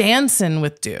starts dancing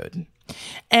with dude.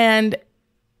 And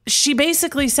she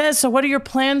basically says, so what are your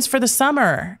plans for the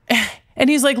summer? And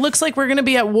he's like, looks like we're going to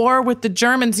be at war with the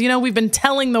Germans. You know, we've been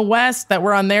telling the West that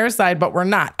we're on their side, but we're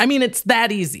not. I mean, it's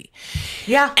that easy.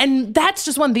 Yeah. And that's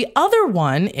just one. The other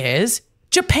one is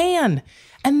Japan.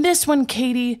 And this one,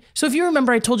 Katy, so if you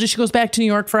remember, I told you she goes back to New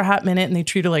York for a hot minute and they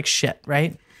treat her like shit,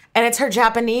 right? And it's her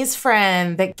Japanese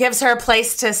friend that gives her a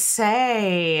place to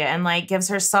stay and gives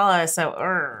her solace.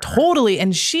 So, Totally.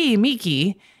 And she,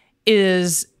 Miki,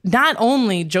 is not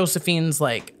only Josephine's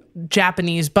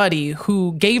Japanese buddy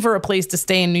who gave her a place to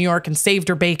stay in New York and saved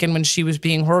her bacon when she was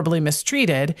being horribly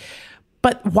mistreated,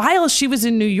 but while she was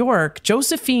in New York,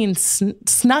 Josephine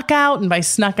snuck out, and by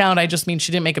snuck out, I just mean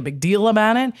she didn't make a big deal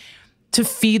about it, to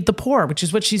feed the poor, which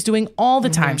is what she's doing all the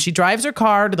time. She drives her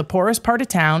car to the poorest part of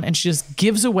town and she just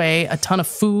gives away a ton of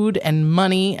food and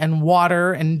money and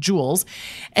water and jewels.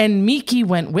 And Miki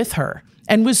went with her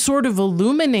and was sort of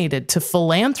illuminated to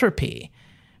philanthropy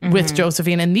with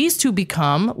Josephine. And these two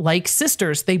become like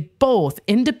sisters. They both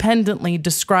independently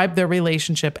describe their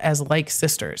relationship as like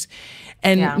sisters.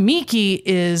 And Miki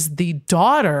is the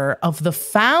daughter of the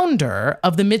founder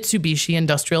of the Mitsubishi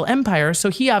Industrial Empire. So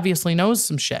he obviously knows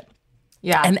some shit.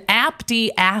 Yeah. And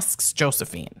Apte asks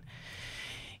Josephine,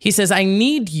 he says, I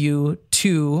need you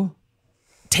to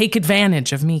take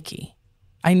advantage of Miki.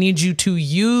 I need you to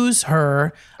use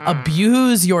her,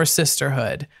 abuse your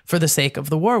sisterhood for the sake of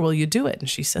the war. Will you do it? And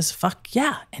she says, fuck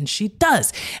yeah. And she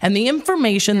does. And the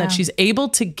information that she's able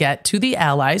to get to the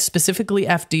Allies, specifically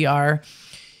FDR,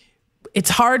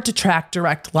 it's hard to track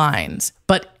direct lines,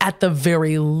 but at the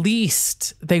very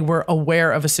least, they were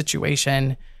aware of a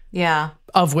situation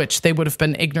of which they would have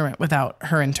been ignorant without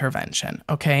her intervention,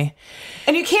 okay?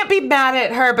 And you can't be mad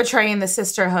at her betraying the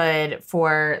sisterhood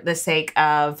for the sake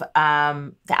of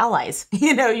the Allies.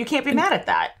 You can't be mad at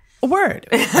that. A word,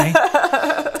 okay?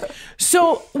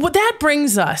 So what that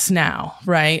brings us now,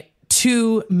 right,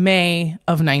 to May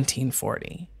of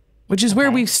 1940. Which is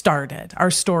where we started. Our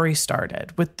story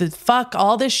started with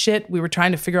all this shit. We were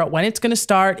trying to figure out when it's going to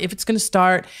start, if it's going to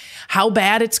start, how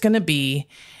bad it's going to be.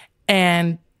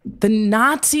 And the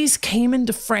Nazis came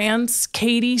into France,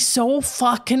 Katy, so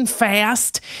fucking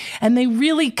fast. And they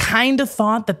really kind of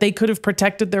thought that they could have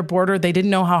protected their border. They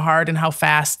didn't know how hard and how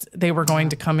fast they were going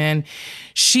to come in.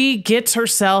 She gets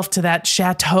herself to that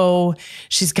chateau.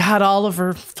 She's got all of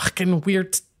her fucking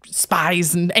weird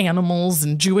spies and animals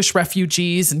and Jewish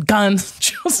refugees and guns,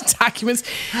 documents.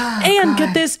 And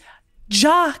get this,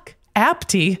 Jacques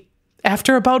Apty,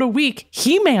 after about a week,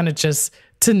 he manages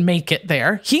to make it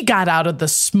there. He got out of the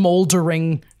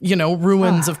smoldering,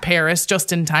 ruins of Paris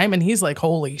just in time. And he's like,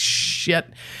 holy shit,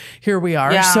 here we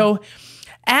are. Yeah. So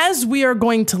as we are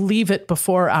going to leave it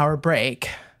before our break,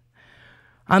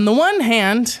 on the one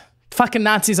hand, fucking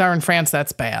Nazis are in France.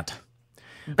 That's bad.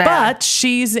 But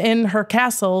she's in her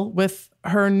castle with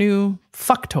her new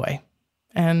fuck toy.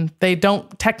 And they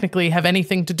don't technically have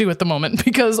anything to do at the moment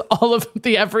because all of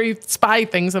every spy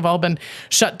things have all been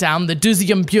shut down. The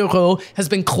Deuxième Bureau has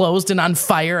been closed and on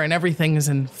fire and everything is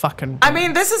in fucking... I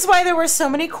mean, this is why there were so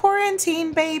many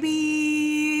quarantine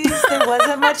babies. There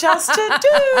wasn't much else to do.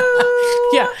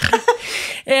 Yeah.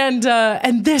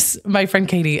 And this, my friend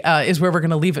Katy, is where we're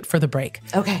going to leave it for the break.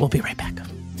 Okay. We'll be right back.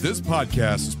 This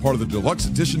podcast is part of the Deluxe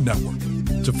Edition Network.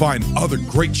 To find other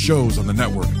great shows on the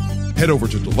network, head over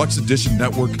to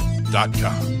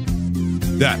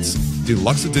deluxeeditionnetwork.com. That's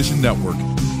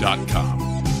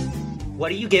deluxeeditionnetwork.com. What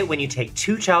do you get when you take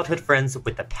two childhood friends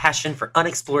with a passion for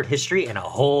unexplored history and a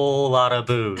whole lot of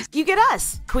booze? You get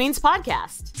us, Queen's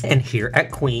Podcast. And here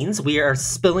at Queen's, we are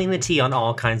spilling the tea on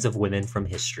all kinds of women from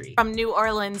history. From New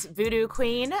Orleans voodoo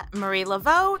queen, Marie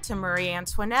Laveau, to Marie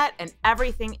Antoinette, and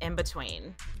everything in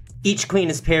between. Each queen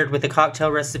is paired with a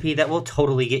cocktail recipe that will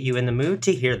totally get you in the mood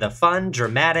to hear the fun,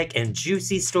 dramatic, and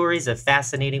juicy stories of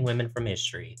fascinating women from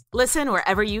history. Listen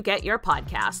wherever you get your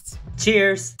podcasts.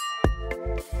 Cheers!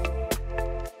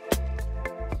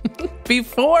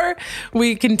 Before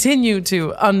we continue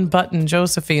to unbutton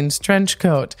Josephine's trench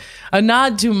coat, a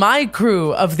nod to my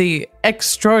crew of the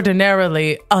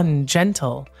extraordinarily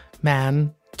ungentle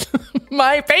man.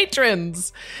 My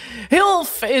patrons.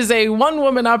 HILF is a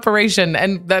one-woman operation,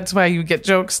 and that's why you get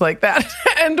jokes like that.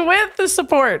 And with the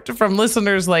support from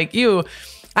listeners like you,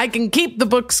 I can keep the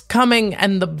books coming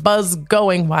and the buzz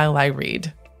going while I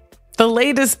read. The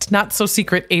latest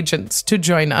not-so-secret agents to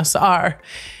join us are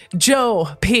Joe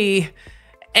P.,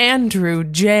 Andrew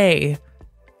J.,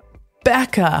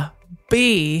 Becca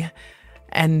B.,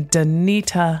 and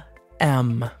Danita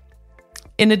M.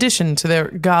 In addition to their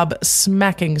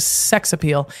gob-smacking sex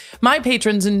appeal, my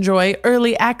patrons enjoy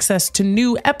early access to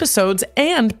new episodes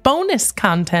and bonus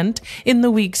content in the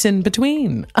weeks in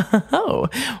between. Oh,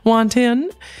 want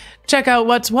in? Check out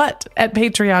what's what at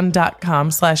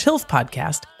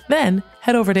patreon.com/hilfpodcast. Then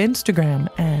head over to Instagram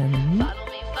and...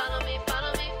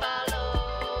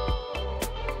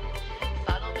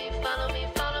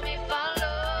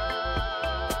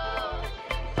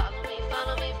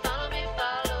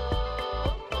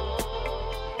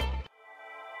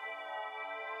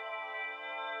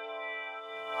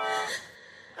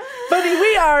 Buddy,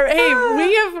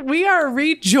 we are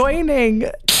rejoining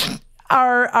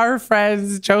our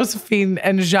friends Josephine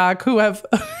and Jacques, who have,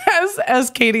 as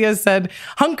Katy has said,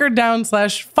 hunkered down /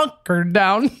 funkered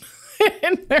down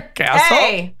in their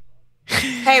castle.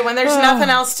 Hey, when there's nothing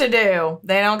else to do,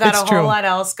 they don't got a whole lot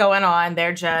else going on.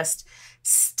 They're just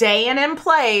staying in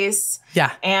place.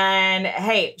 Yeah. And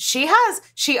hey, she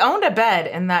owned a bed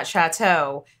in that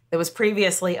chateau that was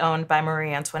previously owned by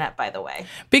Marie Antoinette, by the way.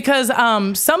 Because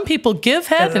some people give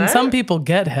head and some people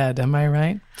get head. Am I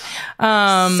right?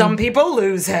 Some people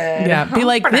lose head. Yeah. Be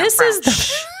like, this is the...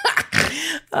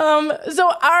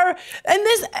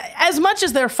 this, as much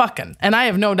as they're fucking, and I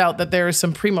have no doubt that there is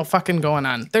some primo fucking going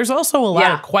on, there's also a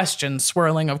lot of questions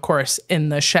swirling, of course, in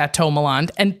the Chateau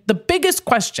Meland. And the biggest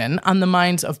question on the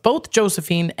minds of both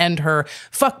Josephine and her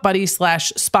fuck buddy /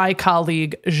 spy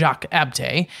colleague, Jacques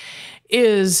Apty,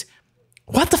 is,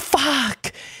 what the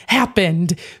fuck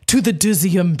happened to the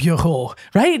Deuxième Bureau,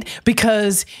 right?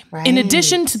 Because in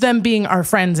addition to them being our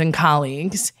friends and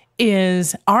colleagues,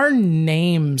 is our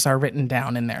names are written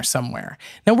down in there somewhere.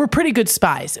 Now, we're pretty good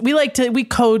spies. We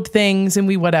code things and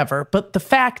we whatever. But the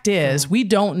fact is, we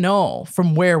don't know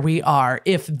from where we are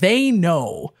if they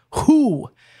know who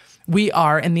we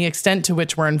are and the extent to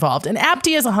which we're involved. And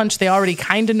Abdi has a hunch they already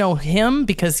kind of know him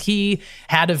because he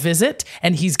had a visit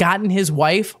and he's gotten his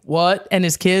wife, and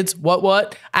his kids,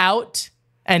 out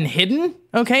and hidden,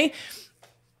 okay?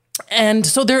 And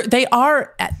so they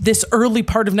are at this early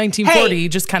part of 1940,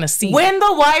 just kind of seen. When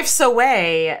the wife's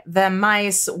away, the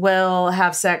mice will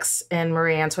have sex in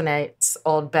Marie Antoinette's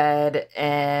old bed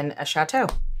in a chateau.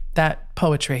 That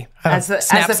poetry. As the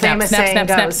famous saying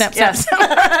goes. Yes.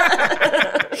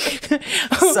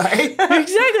 Sorry.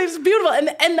 Exactly. It's beautiful.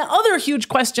 And the other huge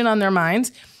question on their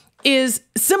minds is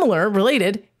similar,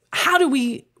 related. How do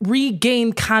we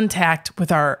regain contact with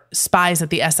our spies at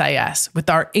the SIS, with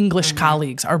our English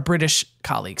colleagues, our British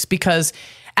colleagues? Because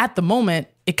at the moment,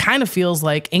 it kind of feels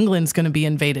like England's going to be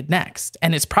invaded next,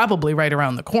 and it's probably right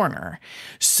around the corner.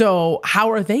 So how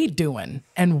are they doing,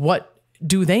 and what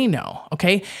do they know?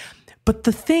 Okay. But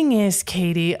the thing is,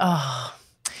 Katie,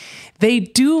 they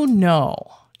do know,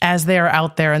 as they're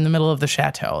out there in the middle of the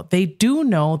chateau, they do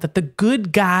know that the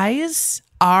good guys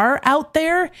are out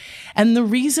there. And the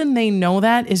reason they know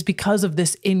that is because of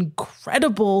this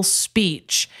incredible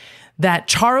speech that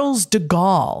Charles de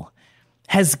Gaulle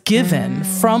has given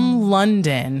from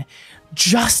London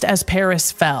just as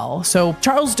Paris fell. So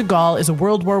Charles de Gaulle is a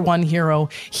World War I hero.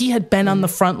 He had been on the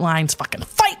front lines fucking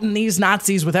fighting these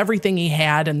Nazis with everything he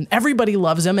had, and everybody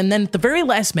loves him. And then at the very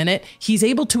last minute, he's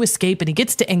able to escape and he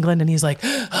gets to England and he's like,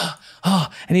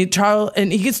 and he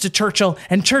gets to Churchill,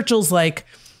 and Churchill's like,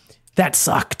 that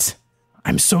sucked.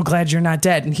 I'm so glad you're not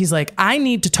dead. And he's like, I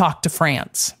need to talk to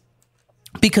France.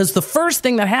 Because the first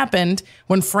thing that happened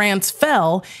when France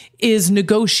fell is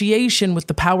negotiation with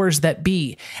the powers that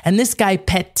be. And this guy,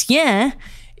 Pétain,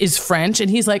 is French. And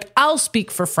he's like, I'll speak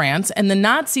for France. And the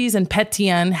Nazis and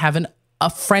Pétain have a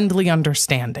friendly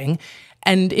understanding.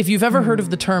 And if you've ever heard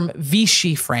of the term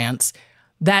Vichy France,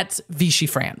 that's Vichy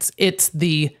France. It's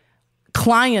the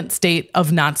client state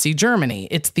of Nazi Germany.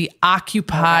 It's the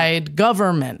occupied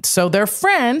government. So they're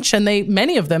French, and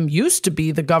many of them used to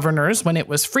be the governors when it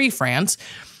was free France.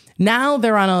 Now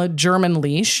they're on a German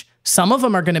leash. Some of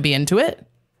them are going to be into it,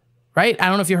 right? I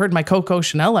don't know if you heard my Coco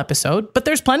Chanel episode, but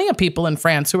there's plenty of people in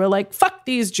France who are like, fuck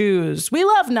these Jews. We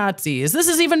love Nazis. This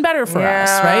is even better for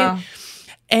us, right?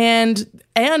 And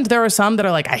there are some that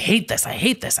are like, I hate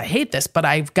this, but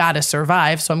I've got to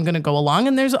survive, so I'm going to go along.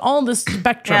 And there's all this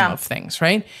spectrum of things,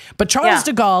 right? But Charles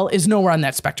de Gaulle is nowhere on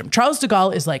that spectrum. Charles de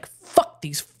Gaulle is like, fuck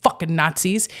these fucking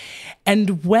Nazis.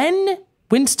 And when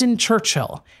Winston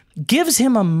Churchill gives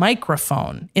him a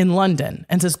microphone in London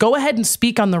and says, go ahead and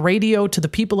speak on the radio to the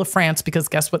people of France, because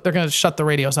guess what? They're going to shut the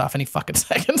radios off any fucking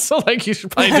second. So like, you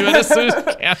should probably do it as soon as you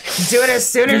can. Do it as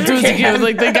soon as you can.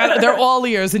 Like they're all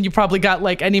ears, and you probably got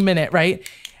like any minute, right?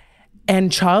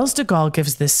 And Charles de Gaulle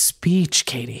gives this speech,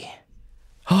 Katie.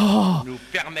 Nous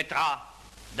permettra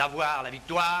d'avoir la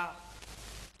victoire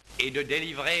et de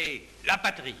délivrer la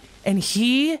patrie. And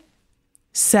he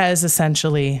says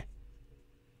essentially,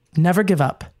 never give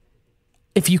up.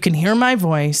 If you can hear my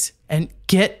voice and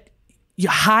you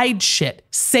hide shit,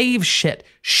 save shit,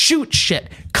 shoot shit,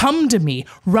 come to me,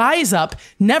 rise up,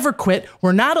 never quit.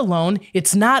 We're not alone.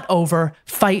 It's not over.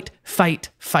 Fight, fight,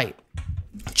 fight.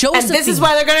 Josephine. And this is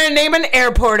why they're going to name an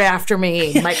airport after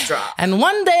me. Mic drop. And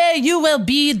one day you will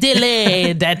be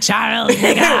delayed, Charles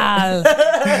de Gaulle.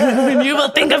 And you will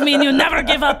think of me and you never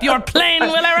give up. Your plane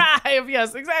will arrive.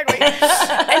 Yes, exactly.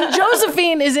 And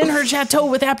Josephine is in her chateau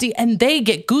with Abdi, and they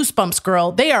get goosebumps,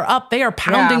 girl. They are up. They are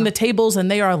pounding the tables, and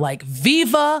they are like,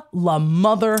 Viva la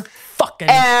motherfucking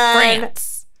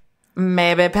France.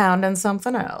 Maybe pounding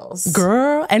something else.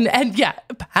 Girl. And yeah,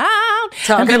 pound.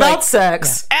 Talking about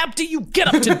sex. Yeah, Abdi, you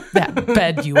get up to that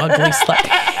bed, you ugly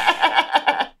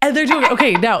slut. And they're doing it.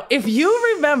 Okay, now, if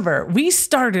you remember, we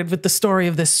started with the story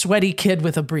of this sweaty kid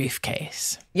with a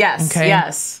briefcase. Yes, okay?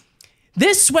 yes.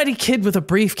 This sweaty kid with a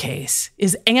briefcase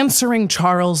is answering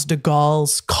Charles de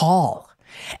Gaulle's call,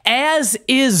 as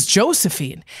is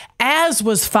Josephine, as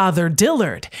was Father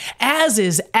Dillard, as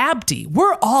is Abdi.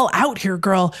 We're all out here,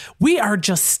 girl. We are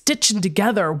just stitching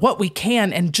together what we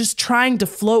can and just trying to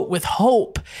float with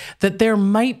hope that there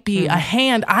might be a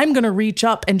hand. I'm going to reach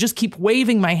up and just keep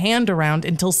waving my hand around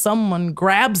until someone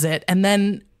grabs it, and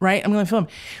then, right, I'm going to film.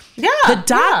 Yeah. The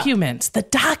documents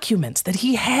that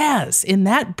he has in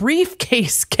that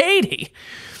briefcase, Katie,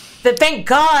 that thank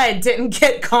God didn't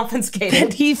get confiscated.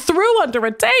 And he threw under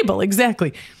a table,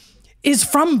 exactly, is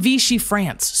from Vichy,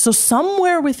 France. So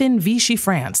somewhere within Vichy,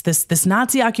 France, this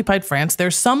Nazi-occupied France,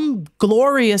 there's some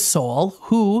glorious soul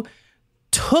who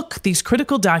took these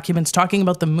critical documents talking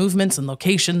about the movements and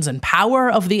locations and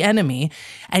power of the enemy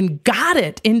and got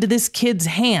it into this kid's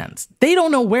hands. They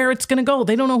don't know where it's going to go.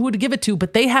 They don't know who to give it to,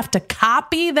 but they have to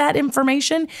copy that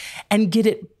information and get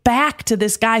it back to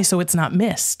this guy so it's not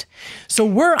missed. So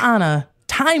we're on a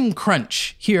time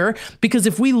crunch here, because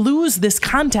if we lose this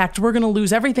contact, we're going to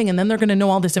lose everything, and then they're going to know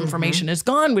all this information is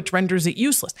gone, which renders it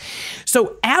useless.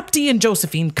 So Apty and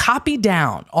Josephine copy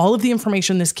down all of the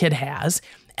information this kid has,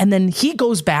 and then he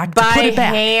goes back to put it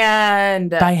back. By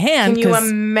hand. Can you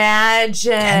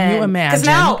imagine? Because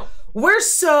now we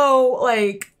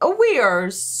are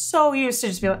so used to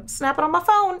just be like, snapping on my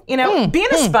phone, being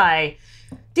a spy.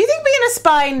 Do you think being a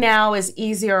spy now is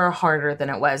easier or harder than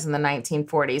it was in the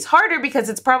 1940s? Harder because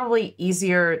it's probably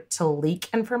easier to leak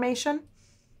information?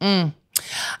 I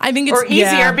think it's or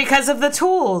easier because of the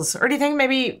tools. Or do you think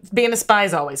maybe being a spy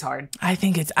is always hard? I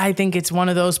think it's one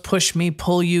of those push me,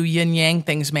 pull you, yin yang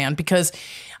things, man. Because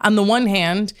on the one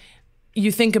hand,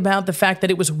 you think about the fact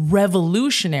that it was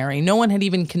revolutionary. No one had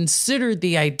even considered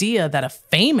the idea that a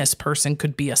famous person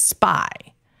could be a spy.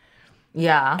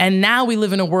 Yeah. And now we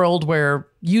live in a world where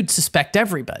you'd suspect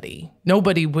everybody.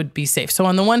 Nobody would be safe. So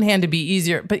on the one hand, it'd be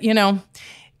easier, but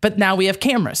but now we have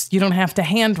cameras. You don't have to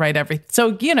handwrite everything. So,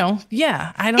 I don't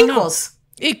know.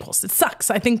 Equals. It sucks.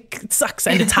 I think it sucks.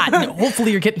 And it's hot. And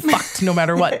hopefully you're getting fucked no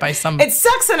matter what by some. It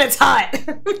sucks and it's hot.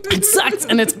 It sucks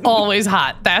and it's always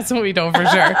hot. That's what we know for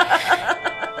sure.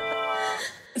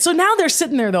 So now they're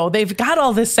sitting there, though. They've got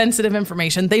all this sensitive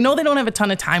information. They know they don't have a ton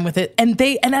of time with it. And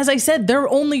as I said, their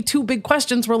only two big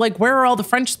questions were like, where are all the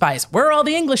French spies? Where are all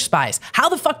the English spies? How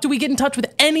the fuck do we get in touch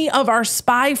with any of our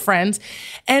spy friends?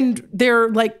 And they're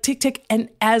like, tick, tick. And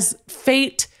as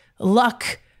fate,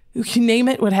 luck, you can name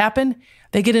it, what happened?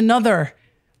 They get a knock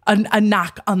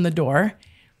on the door.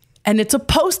 And it's a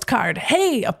postcard.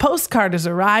 Hey, a postcard has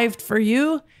arrived for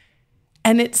you.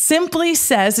 And it simply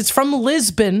says, it's from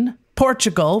Lisbon,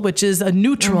 Portugal, which is a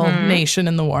neutral nation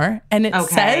in the war. And it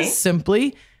says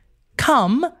simply,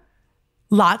 come,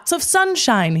 lots of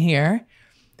sunshine here.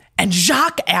 And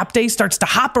Jacques Apté starts to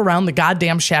hop around the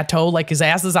goddamn chateau like his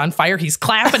ass is on fire. He's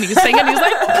clapping, he's singing, he's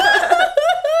like,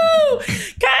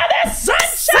 God, that's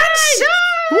sunshine!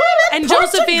 Woo! And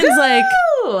Josephine's like,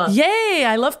 yay,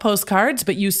 I love postcards,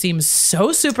 but you seem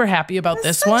so super happy about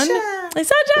this one.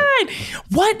 Sunshine!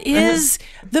 What is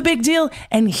the big deal?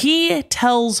 And he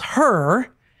tells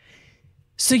her,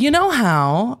 so you know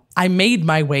how I made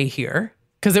my way here?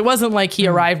 Because it wasn't like he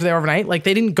arrived there overnight. Like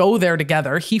they didn't go there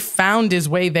together. He found his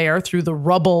way there through the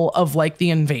rubble of like the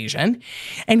invasion.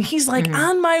 And he's like,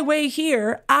 on my way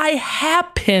here, I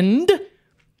happened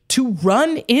to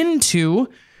run into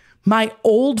my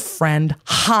old friend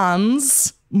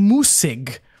Hans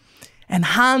Mussig. And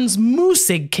Hans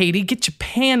Mussig, Katie, get your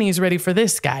panties ready for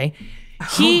this guy.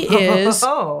 He is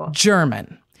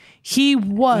German. He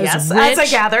was rich. As I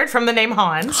gathered from the name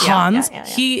Hans. Hans. Yeah.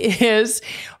 He is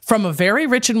from a very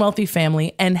rich and wealthy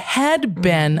family and had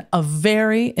been a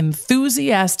very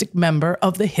enthusiastic member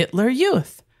of the Hitler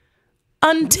Youth.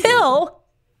 Until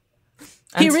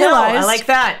he realized. I like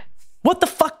that. What the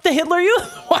fuck the Hitler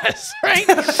Youth was, right?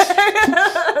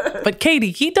 But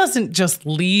Katie, he doesn't just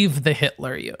leave the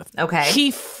Hitler Youth. Okay. He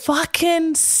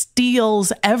fucking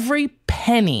steals every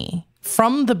penny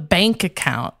from the bank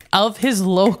account of his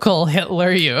local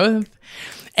Hitler Youth.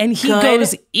 And he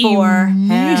goes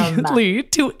immediately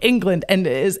to England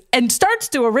and starts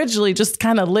to originally just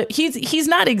kind of live. He's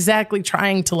not exactly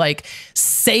trying to like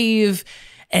save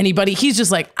anybody. He's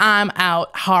just like, I'm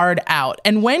out, hard out.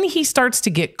 And when he starts to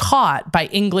get caught by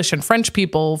English and French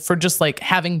people for just like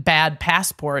having bad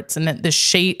passports and the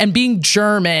shade and being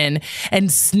German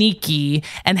and sneaky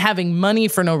and having money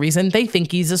for no reason, they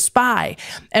think he's a spy.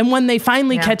 And when they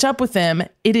finally catch up with him,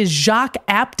 it is Jacques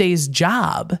Apté's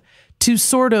job to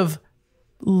sort of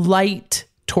light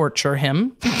torture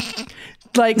him.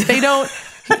 Like they don't...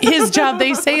 His job,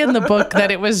 they say in the book that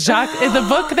it was Jacques, in the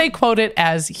book they quote it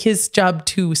as his job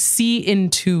to see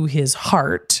into his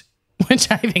heart, which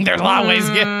I think there's a lot of ways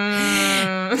to get.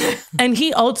 And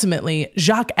he ultimately,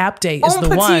 Jacques Apté is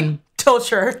the one.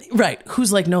 Torture. Right.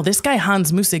 Who's like, no, this guy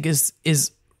Hans Mussig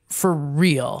is for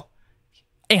real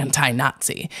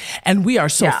anti-Nazi. And we are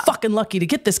so fucking lucky to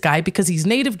get this guy because he's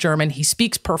native German. He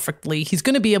speaks perfectly. He's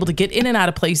going to be able to get in and out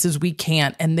of places we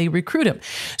can't. And they recruit him.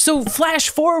 So flash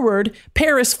forward,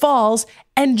 Paris falls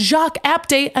and Jacques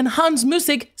Apté and Hans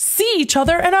Mussig see each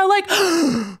other and are like,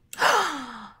 my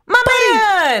buddy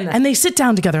man. And they sit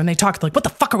down together and they talk like, what the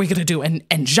fuck are we going to do?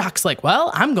 And Jacques like,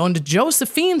 well, I'm going to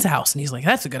Josephine's house. And he's like,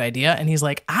 that's a good idea. And he's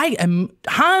like,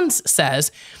 Hans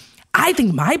says, I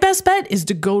think my best bet is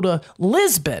to go to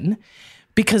Lisbon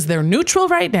because they're neutral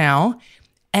right now.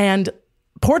 And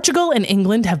Portugal and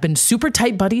England have been super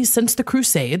tight buddies since the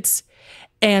Crusades.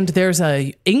 And there's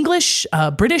a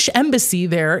British embassy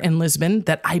there in Lisbon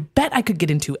that I bet I could get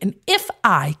into. And if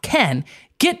I can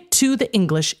get to the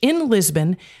English in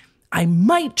Lisbon, I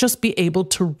might just be able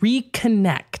to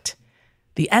reconnect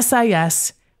the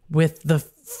SIS with the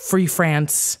Free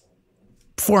France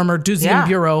former Deuxième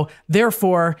Bureau,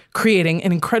 therefore creating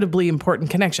an incredibly important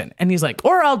connection. And he's like,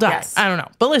 or I'll die. Yes. I don't know.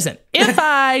 But listen, if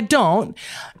I don't,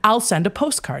 I'll send a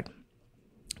postcard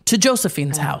to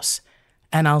Josephine's house.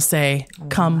 And I'll say,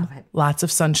 come, lots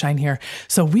of sunshine here.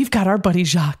 So we've got our buddy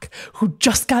Jacques, who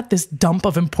just got this dump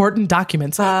of important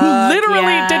documents, who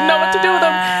literally didn't know what to do with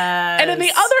them. And on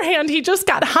the other hand, he just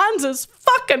got Hans's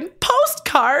fucking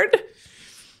postcard.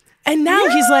 And now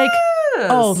he's like,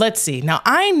 oh, let's see. Now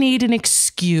I need an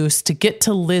excuse to get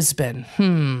to Lisbon.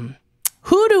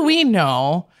 Who do we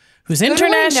know who's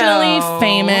internationally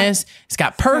famous, has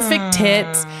got perfect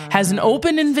tits, has an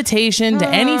open invitation to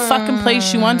any fucking place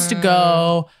she wants to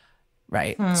go?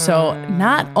 Right. So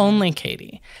not only,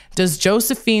 Katie, does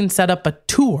Josephine set up a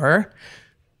tour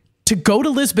to go to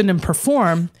Lisbon and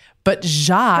perform, but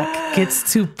Jacques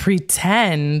gets to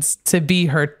pretend to be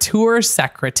her tour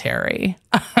secretary.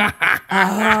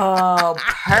 Oh,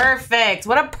 perfect.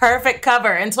 What a perfect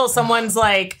cover until someone's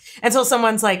like,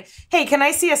 hey, can I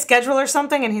see a schedule or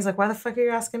something? And he's like, why the fuck are you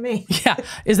asking me? Yeah.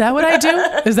 Is that what I do?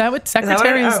 Is that what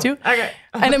secretaries do? Okay.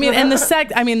 And I mean, and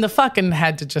the fucking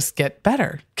had to just get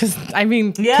better. Cause I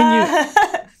mean, can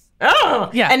you... Oh,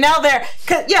 yeah. And now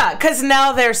because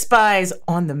now they're spies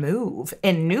on the move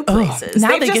in new places.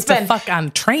 Now they get to fuck on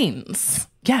trains.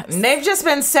 Yes. They've just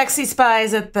been sexy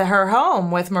spies at her home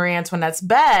with Marie Antoinette's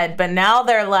bed, but now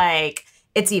they're like,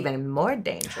 it's even more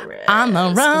dangerous. On the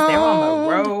road. They're on the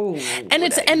road. And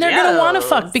they're going to want to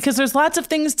fuck because there's lots of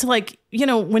things to like, you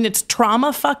know, when it's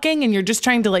trauma fucking and you're just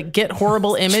trying to like get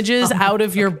horrible images out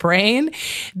of your brain.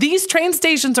 These train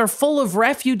stations are full of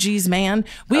refugees, man.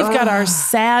 We've got our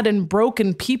sad and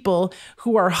broken people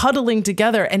who are huddling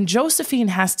together, and Josephine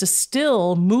has to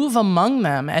still move among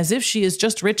them as if she is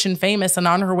just rich and famous and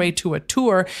on her way to a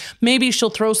tour. Maybe she'll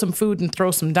throw some food and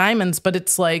throw some diamonds, but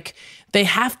it's like they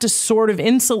have to sort of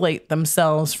insulate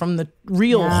themselves from the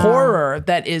real horror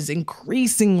that is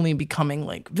increasingly becoming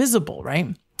like visible,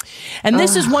 right? And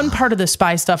this is one part of the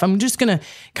spy stuff. I'm just going to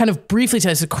kind of briefly tell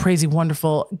you, it's crazy,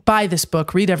 wonderful. Buy this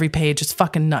book, read every page. It's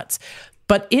fucking nuts.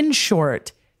 But in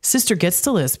short, Sister gets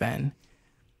to Lisbon.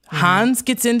 Hans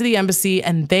gets into the embassy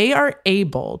and they are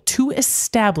able to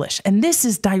establish, and this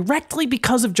is directly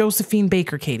because of Josephine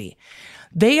Baker, Katie.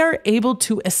 They are able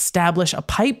to establish a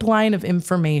pipeline of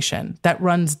information that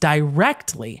runs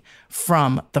directly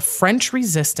from the French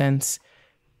resistance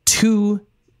to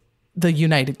the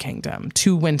United Kingdom,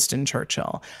 to Winston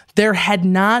Churchill. There had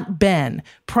not been,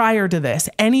 prior to this,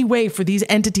 any way for these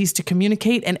entities to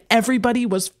communicate, and everybody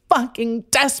was fucking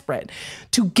desperate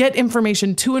to get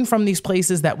information to and from these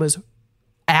places that was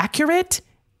accurate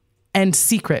and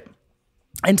secret.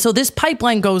 And so this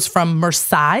pipeline goes from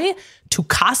Marseille to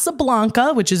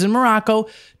Casablanca, which is in Morocco,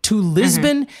 to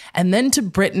Lisbon, and then to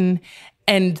Britain.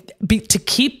 And to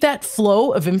keep that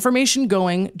flow of information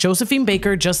going, Josephine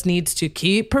Baker just needs to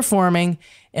keep performing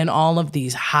in all of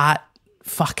these hot,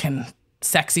 fucking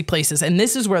sexy places. And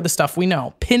this is where the stuff we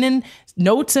know. Pinning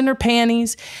notes in her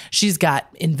panties. She's got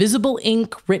invisible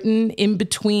ink written in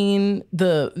between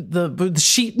the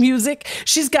sheet music.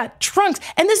 She's got trunks.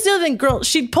 And this is the other thing, girl,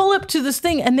 she'd pull up to this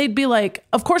thing and they'd be like,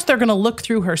 of course they're going to look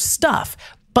through her stuff.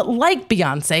 But like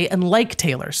Beyonce and like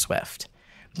Taylor Swift,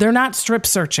 they're not strip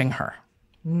searching her.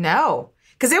 No,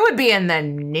 because it would be in the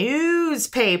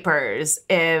newspapers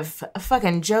if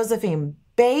fucking Josephine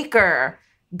Baker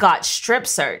got strip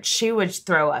searched. She would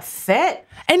throw a fit.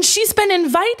 And she's been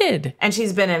invited.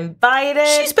 She's been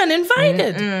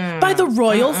invited by the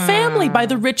royal family, by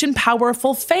the rich and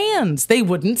powerful fans. They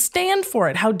wouldn't stand for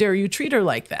it. How dare you treat her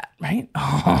like that, right?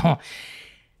 Oh.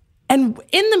 And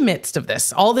in the midst of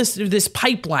this, all this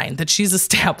pipeline that she's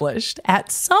established,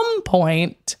 at some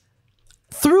point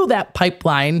through that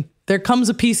pipeline, there comes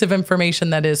a piece of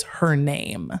information that is her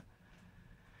name,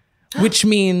 which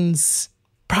means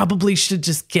probably should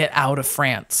just get out of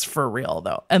France for real,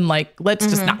 though. And like, let's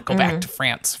just not go back to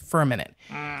France for a minute.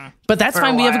 But that's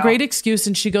fine. We have a great excuse.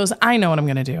 And she goes, I know what I'm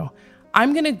going to do.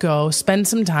 I'm going to go spend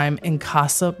some time in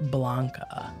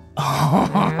Casablanca.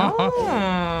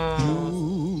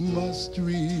 You must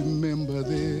remember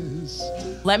this.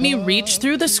 Let me reach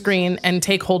through the screen and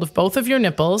take hold of both of your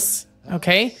nipples,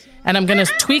 okay? And I'm going to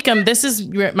tweak them. This is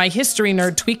my history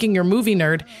nerd tweaking your movie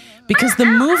nerd, because the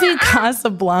movie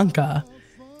Casablanca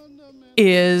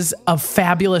is a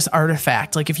fabulous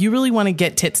artifact. Like, if you really want to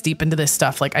get tits deep into this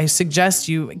stuff, like, I suggest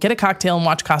you get a cocktail and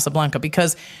watch Casablanca,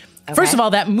 because first of all,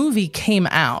 that movie came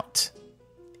out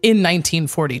in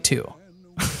 1942.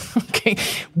 Okay,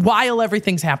 while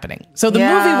everything's happening. So the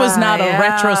movie was not a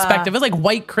retrospective. It was like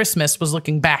White Christmas was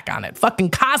looking back on it.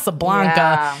 Fucking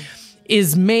Casablanca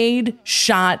is made,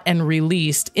 shot, and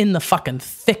released in the fucking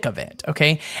thick of it,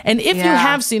 okay? And if you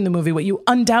have seen the movie, what you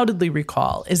undoubtedly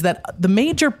recall is that the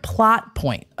major plot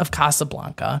point of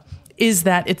Casablanca is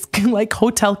that it's like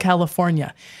Hotel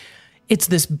California. It's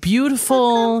this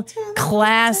beautiful,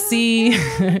 classy,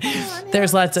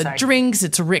 there's lots of drinks,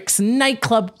 it's Rick's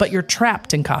nightclub, but you're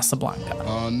trapped in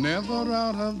Casablanca. Never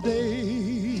out of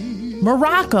date.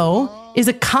 Morocco is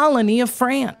a colony of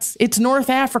France. It's North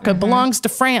Africa, belongs to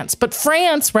France, but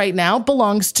France right now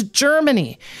belongs to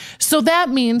Germany. So that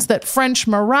means that French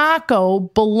Morocco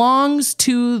belongs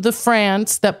to the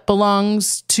France that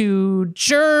belongs to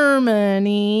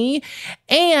Germany,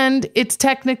 and it's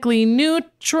technically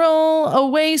neutral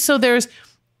away. So there's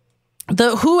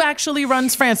who actually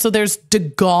runs France. So there's de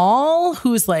Gaulle,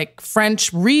 who's like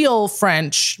French,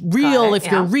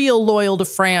 if you're real loyal to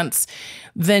France,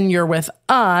 then you're with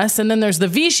us. And then there's the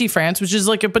Vichy France, which is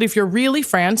like, but if you're really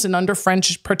France and under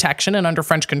French protection and under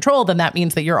French control, then that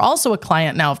means that you're also a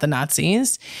client now of the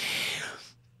Nazis.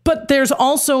 But there's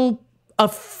also a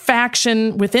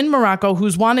faction within Morocco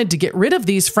who's wanted to get rid of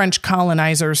these French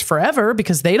colonizers forever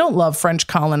because they don't love French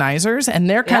colonizers. And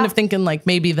they're kind of thinking like,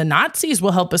 maybe the Nazis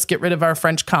will help us get rid of our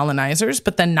French colonizers.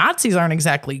 But then Nazis aren't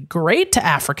exactly great to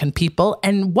African people.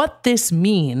 And what this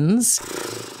means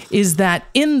is that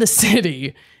in the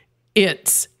city,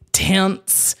 it's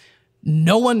tense.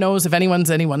 No one knows if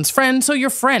anyone's friend. So you're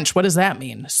French. What does that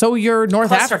mean? So you're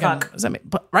North African. What does that mean?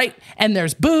 Right. And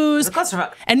there's booze.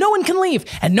 And no one can leave.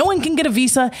 And no one can get a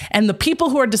visa. And the people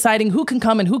who are deciding who can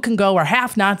come and who can go are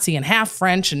half Nazi and half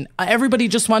French. And everybody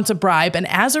just wants a bribe. And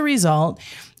as a result,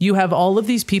 you have all of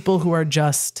these people who are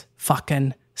just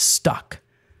fucking stuck.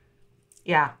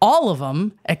 Yeah. All of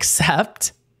them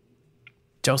except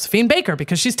Josephine Baker,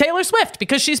 because she's Taylor Swift,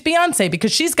 because she's Beyonce,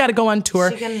 because she's got to go on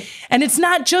tour. And it's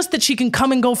not just that she can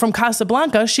come and go from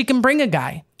Casablanca. She can bring a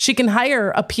guy. She can hire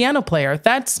a piano player.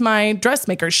 That's my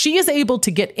dressmaker. She is able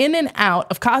to get in and out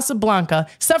of Casablanca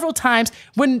several times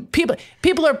when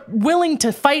people are willing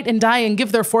to fight and die and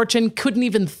give their fortune, couldn't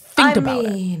even think about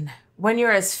it. When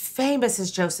you're as famous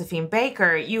as Josephine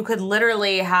Baker, you could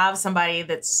literally have somebody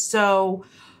that's so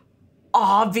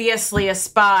obviously a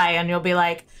spy, and you'll be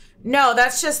like, no,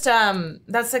 that's just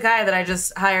that's the guy that I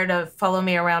just hired to follow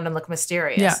me around and look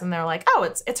mysterious. Yeah. And they're like, oh,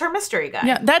 it's her mystery guy.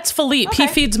 Yeah, that's Philippe. Okay.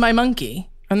 He feeds my monkey.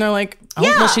 And they're like, oh,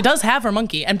 well, she does have her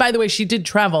monkey. And by the way, she did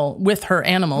travel with her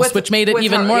animals, which made it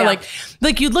even more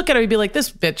like you'd look at her and be like,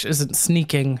 this bitch isn't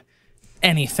sneaking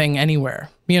anything anywhere,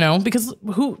 because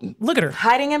look at her.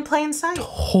 Hiding in plain sight.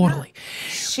 Totally.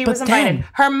 Yeah. She was invited.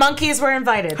 Her monkeys were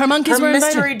invited. Her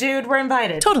mystery dude were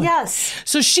invited. Totally. Yes.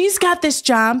 So she's got this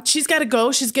job. She's got to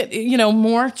go. She's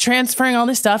more transferring all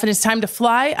this stuff. And it's time to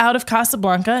fly out of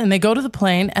Casablanca. And they go to the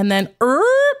plane. And then,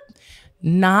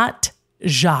 not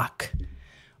Jacques.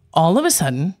 All of a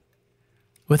sudden,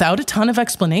 without a ton of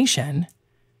explanation,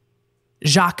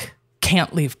 Jacques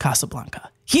can't leave Casablanca.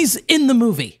 He's in the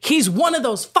movie. He's one of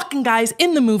those fucking guys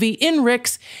in the movie, in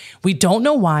Rick's. We don't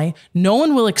know why. No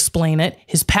one will explain it.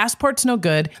 His passport's no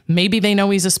good. Maybe they know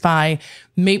he's a spy.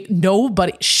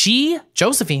 Nobody.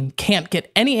 Josephine, can't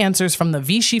get any answers from the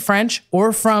Vichy French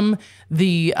or from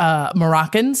the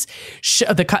Moroccans,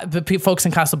 the folks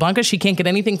in Casablanca. She can't get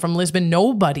anything from Lisbon.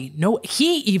 Nobody.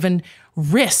 He even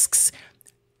risks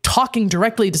talking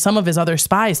directly to some of his other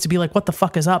spies to be like, what the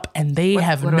fuck is up? And they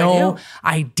have no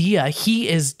idea.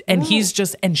 He's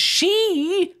just, and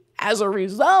she, as a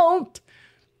result,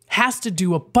 has to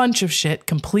do a bunch of shit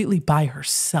completely by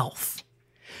herself.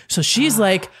 So she's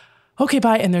like, okay,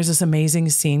 bye. And there's this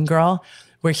amazing scene, girl,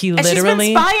 where he literally...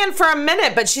 she's been spying for a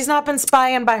minute, but she's not been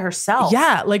spying by herself.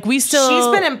 Yeah, like she's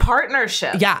been in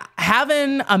partnership. Yeah,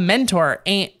 having a mentor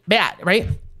ain't bad, right?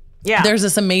 Yeah. There's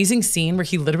this amazing scene where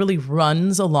he literally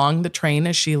runs along the train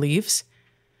as she leaves,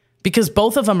 because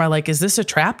both of them are like, is this a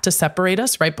trap to separate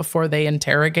us right before they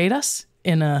interrogate us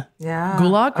in a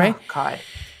gulag, right? Oh, God.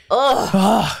 Ugh.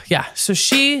 Oh, yeah. So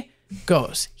she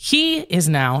goes. He is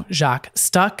now, Jacques,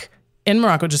 stuck in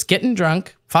Morocco, just getting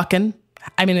drunk, fucking.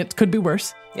 I mean, it could be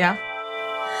worse. Yeah.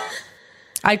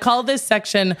 I call this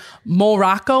section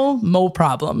Morocco Mo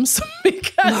Problems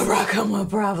because Morocco, more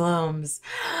problems.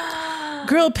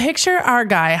 Girl, picture our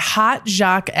guy, hot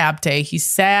Jacques Abte. He's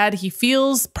sad. He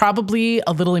feels probably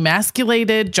a little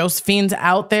emasculated. Josephine's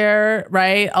out there,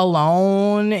 right,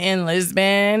 alone in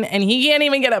Lisbon, and he can't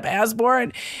even get a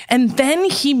passport. And then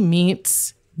he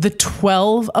meets the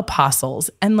 12 apostles.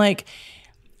 And like,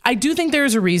 I do think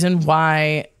there's a reason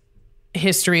why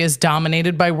history is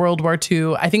dominated by World War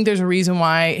II. I think there's a reason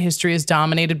why history is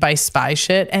dominated by spy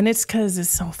shit, and it's because it's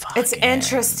so fucking... It's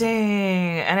interesting,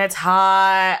 and it's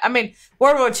hot. I mean,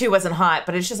 World War II wasn't hot,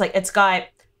 but it's just like, it's got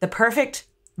the perfect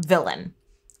villain,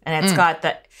 and it's got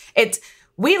the...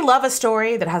 We love a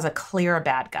story that has a clear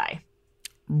bad guy.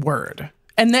 Word.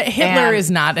 And that Hitler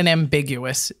is not an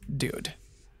ambiguous dude.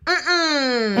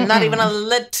 Not even a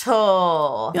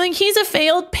little. You're like, he's a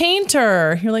failed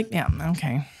painter. You're like, yeah,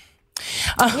 okay.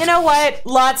 You know what?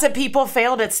 Lots of people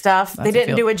failed at stuff. They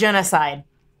didn't do a genocide.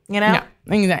 You know?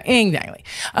 No, exactly.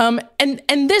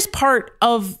 And this part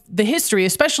of the history,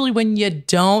 especially when you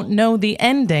don't know the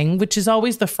ending, which is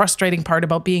always the frustrating part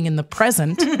about being in the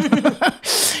present,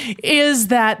 is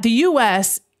that the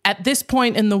U.S. at this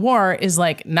point in the war is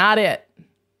like, not it.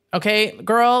 Okay,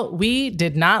 girl, we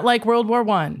did not like World War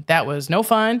I. That was no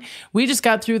fun. We just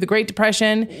got through the Great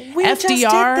Depression. We FDR, just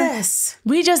did this.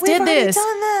 We just did this. We've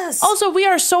already done this. Also, we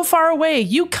are so far away.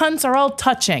 You cunts are all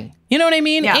touching. You know what I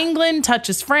mean? Yeah. England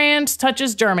touches France,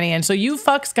 touches Germany. And so you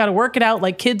fucks got to work it out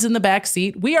like kids in the back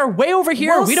seat. We are way over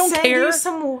here. We don't care.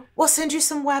 We'll send you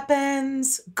some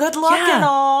weapons. Good luck and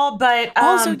all. But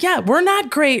also, we're not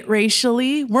great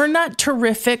racially. We're not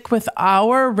terrific with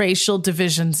our racial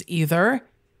divisions either.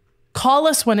 Call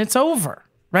us when it's over,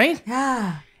 right?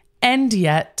 Yeah. And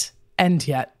yet,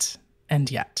 the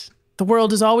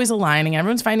world is always aligning.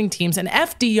 Everyone's finding teams. And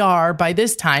FDR, by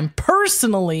this time,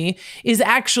 personally, is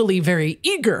actually very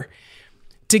eager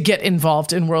to get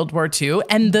involved in World War II.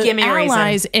 And the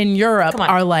allies in Europe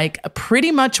are like,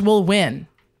 pretty much will win.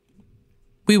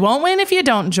 We won't win if you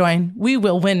don't join. We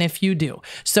will win if you do.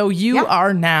 So you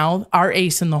are now our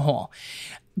ace in the hole.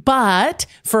 But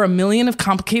for a million of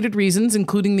complicated reasons,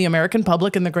 including the American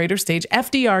public and the greater stage,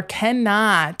 FDR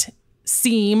cannot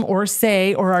seem or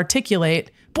say or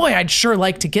articulate, boy, I'd sure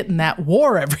like to get in that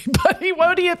war, everybody.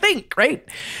 What do you think, right?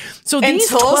 So these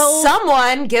until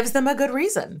someone gives them a good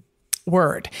reason.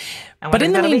 Word. But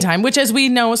in the meantime, which as we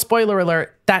know, spoiler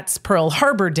alert, that's Pearl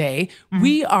Harbor Day.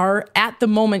 We are, at the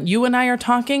moment you and I are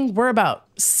talking, we're about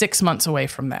 6 months away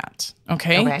from that.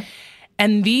 Okay.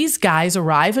 And these guys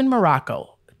arrive in Morocco.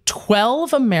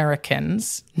 12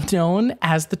 Americans known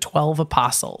as the 12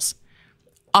 Apostles.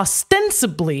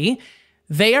 Ostensibly,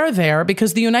 they are there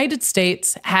because the United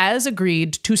States has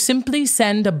agreed to simply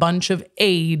send a bunch of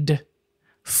aid,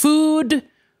 food,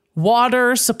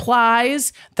 water,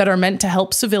 supplies that are meant to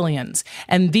help civilians.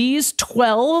 And these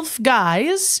 12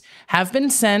 guys have been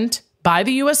sent by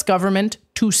the U.S. government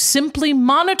to simply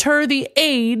monitor the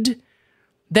aid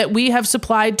that we have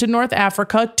supplied to North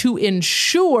Africa to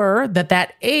ensure that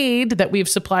that aid that we've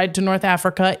supplied to North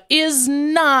Africa is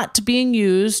not being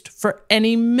used for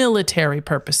any military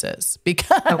purposes.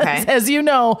 Because, as you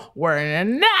know, we're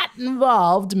not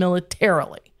involved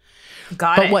militarily.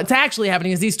 But what's actually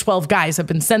happening is these 12 guys have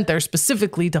been sent there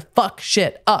specifically to fuck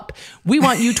shit up. We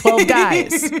want you 12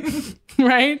 guys,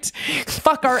 right?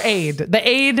 Fuck our aid. The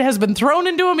aid has been thrown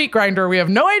into a meat grinder. We have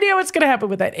no idea what's going to happen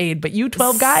with that aid. But you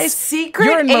 12 guys, secret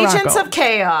you're in Morocco. Agents of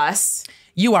chaos.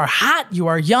 You are hot, you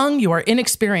are young, you are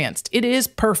inexperienced. It is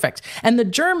perfect. And the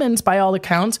Germans, by all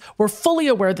accounts, were fully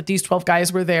aware that these 12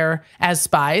 guys were there as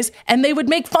spies, and they would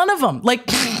make fun of them. Like,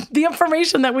 the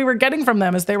information that we were getting from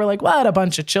them is they were like, what a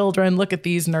bunch of children, look at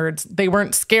these nerds. They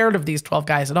weren't scared of these 12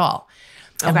 guys at all.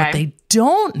 And what they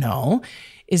don't know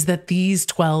is that these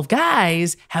 12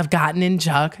 guys have gotten in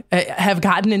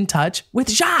touch with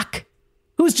Jacques,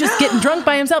 who's just getting drunk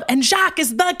by himself. And Jacques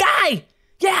is the guy.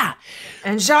 Yeah.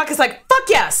 And Jacques is like, fuck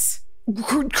yes.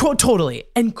 Totally.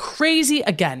 And crazy,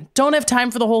 again, don't have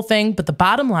time for the whole thing, but the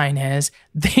bottom line is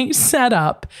they set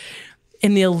up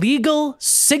an illegal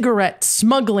cigarette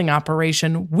smuggling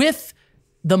operation with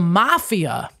the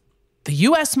mafia, the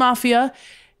U.S. mafia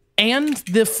and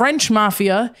the French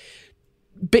mafia,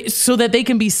 so that they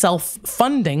can be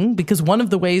self-funding, because one of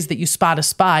the ways that you spot a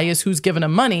spy is who's giving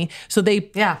them money. So they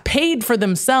paid for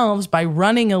themselves by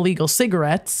running illegal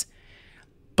cigarettes.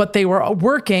 But they were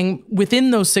working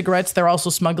within those cigarettes. They're also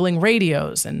smuggling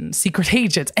radios and secret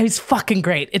agents. And it's fucking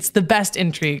great. It's the best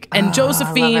intrigue. And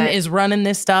Josephine is running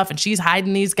this stuff, and she's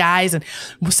hiding these guys. And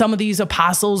some of these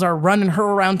apostles are running her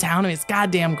around town. And it's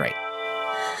goddamn great.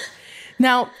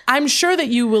 Now, I'm sure that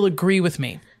you will agree with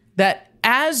me that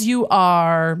as you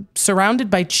are surrounded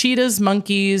by cheetahs,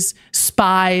 monkeys,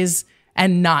 spies,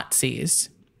 and Nazis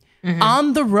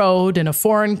on the road in a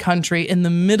foreign country in the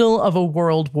middle of a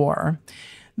world war,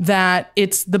 that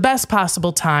it's the best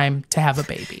possible time to have a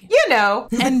baby. You know.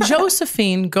 And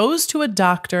Josephine goes to a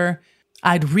doctor.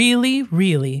 I'd really,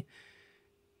 really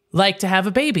like to have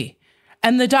a baby.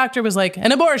 And the doctor was like,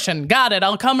 an abortion. Got it.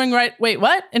 I'll coming right. Wait,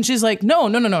 what? And she's like, no,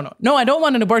 I don't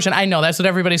want an abortion. I know that's what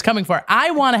everybody's coming for.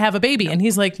 I want to have a baby. And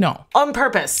he's like, no. On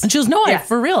purpose. And she goes, no,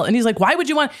 for real. And he's like, why would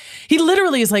you want? He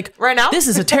literally is like, right now? This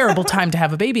is a terrible time to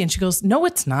have a baby. And she goes, no,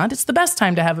 it's not. It's the best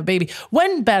time to have a baby.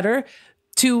 When better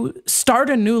to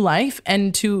start a new life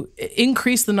and to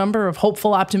increase the number of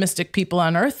hopeful, optimistic people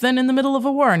on earth than in the middle of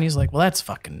a war. And he's like, well, that's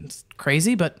fucking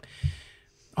crazy, but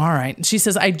all right. And she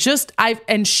says,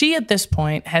 and she at this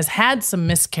point has had some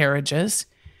miscarriages.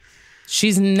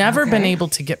 She's never been able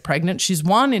to get pregnant. She's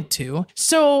wanted to.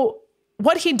 So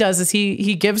what he does is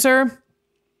he gives her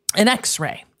an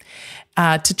x-ray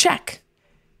to check.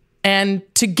 And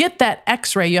to get that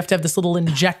x-ray, you have to have this little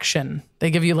injection.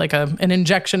 They give you like an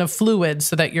injection of fluid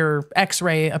so that your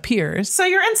x-ray appears. So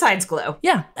your insides glow.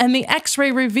 Yeah. And the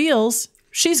x-ray reveals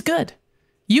she's good.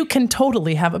 You can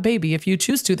totally have a baby if you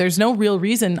choose to. There's no real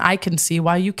reason I can see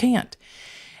why you can't.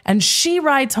 And she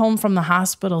rides home from the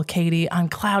hospital, Katy, on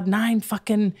cloud 9,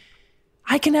 fucking,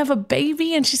 I can have a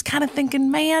baby. And she's kind of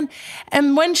thinking, man.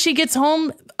 And when she gets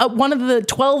home, one of the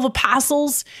 12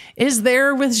 apostles is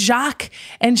there with Jacques,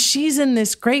 and she's in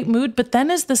this great mood. But then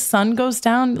as the sun goes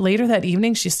down later that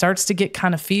evening, she starts to get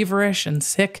kind of feverish and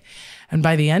sick. And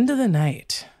by the end of the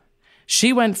night,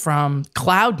 she went from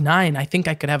cloud 9, I think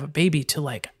I could have a baby, to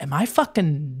like, am I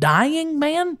fucking dying,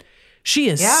 man? She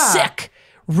is sick,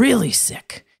 really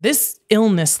sick. This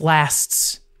illness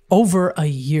lasts over a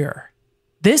year.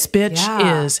 This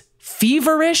bitch is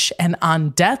feverish and on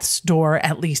death's door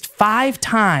at least 5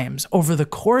 times over the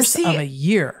course of a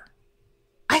year.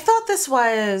 I thought this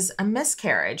was a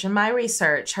miscarriage. In my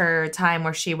research, her time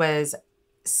where she was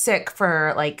sick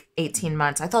for like 18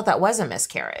 months, I thought that was a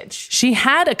miscarriage. She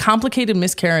had a complicated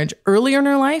miscarriage earlier in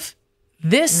her life.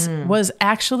 This was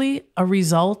actually a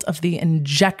result of the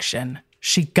injection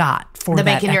she got for that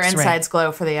making your X-ray. insides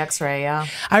glow for the x-ray, yeah.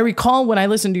 I recall when I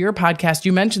listened to your podcast,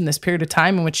 you mentioned this period of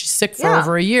time in which she's sick for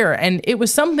over a year. And it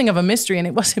was something of a mystery. And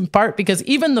it was in part because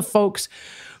even the folks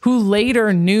who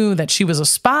later knew that she was a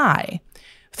spy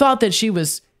thought that she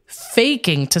was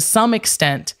faking to some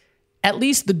extent at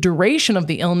least the duration of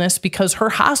the illness, because her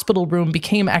hospital room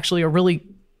became actually a really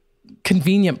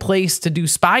convenient place to do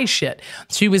spy shit.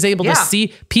 She was able to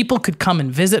see people could come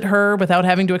and visit her without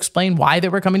having to explain why they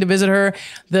were coming to visit her.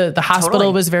 The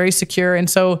hospital was very secure. And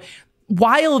so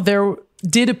while there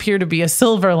did appear to be a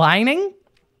silver lining,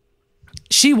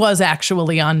 she was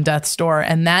actually on death's door,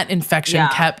 and that infection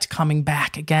kept coming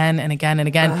back again and again and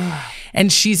again.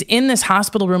 And she's in this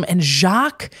hospital room, and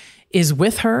Jacques is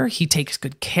with her. He takes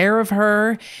good care of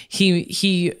her.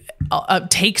 He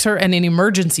takes her in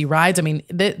emergency rides. I mean,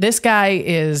 this guy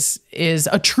is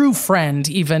a true friend,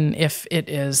 even if it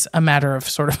is a matter of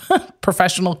sort of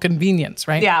professional convenience,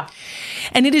 right? Yeah.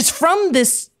 And it is from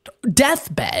this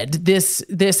deathbed,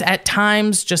 this at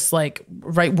times just like,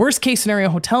 right, worst case scenario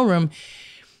hotel room,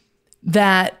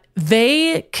 that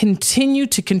they continue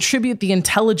to contribute the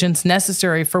intelligence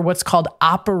necessary for what's called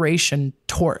Operation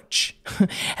Torch.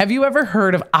 Have you ever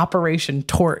heard of Operation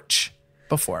Torch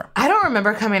before? I don't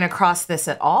remember coming across this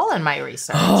at all in my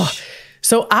research.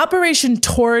 So Operation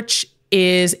Torch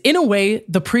is, in a way,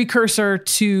 the precursor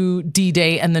to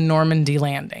D-Day and the Normandy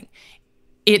landing.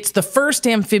 It's the first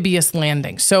amphibious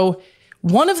landing. So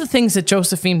one of the things that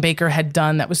Josephine Baker had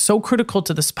done that was so critical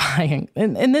to the spying,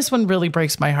 and this one really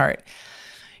breaks my heart,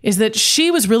 is that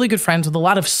she was really good friends with a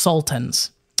lot of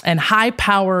sultans and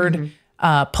high-powered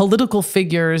political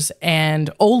figures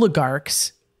and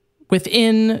oligarchs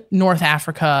within North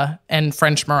Africa and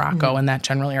French Morocco and that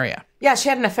general area. Yeah, she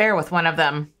had an affair with one of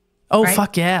them. Oh, right?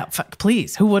 fuck yeah. Fuck,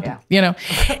 please. Who wouldn't? You know?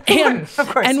 Of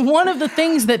course. And one of the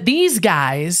things that these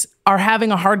guys are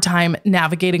having a hard time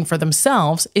navigating for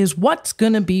themselves is what's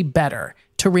going to be better,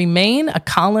 to remain a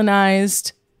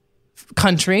colonized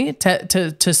country,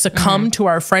 to succumb to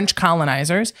our French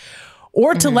colonizers,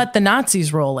 or to let the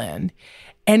Nazis roll in.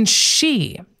 And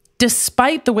she,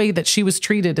 despite the way that she was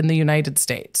treated in the United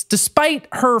States, despite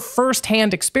her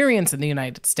firsthand experience in the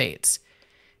United States,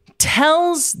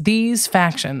 tells these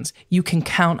factions, you can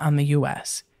count on the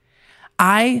U.S.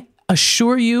 I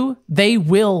assure you they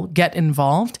will get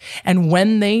involved, and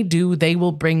when they do, they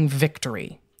will bring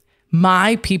victory.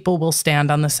 My people will stand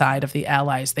on the side of the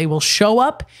Allies. They will show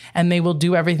up and they will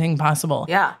do everything possible.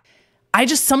 Yeah. I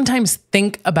just sometimes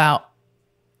think about,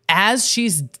 as she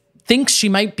thinks she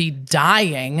might be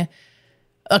dying,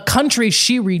 a country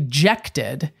she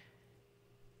rejected,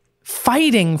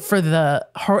 fighting for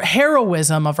her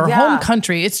heroism of her home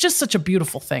country. It's just such a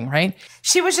beautiful thing, right?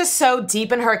 She was just so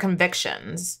deep in her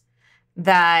convictions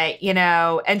that,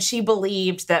 and she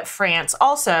believed that France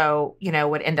also,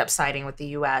 would end up siding with the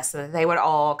U.S., that they would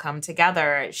all come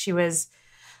together. she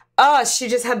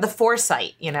just had the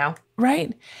foresight,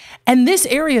 Right. And this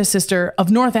area, sister,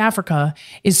 of North Africa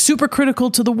is super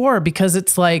critical to the war because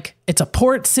it's a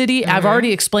port city. I've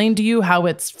already explained to you how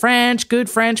it's French, good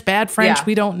French, bad French.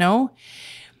 We don't know.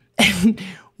 And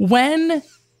when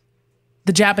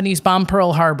the Japanese bombed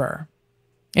Pearl Harbor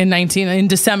in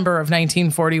December of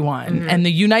 1941, and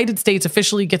the United States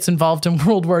officially gets involved in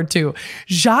World War II,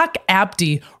 Jacques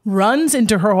Abdi runs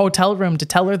into her hotel room to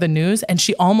tell her the news, and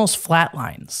she almost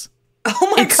flatlines.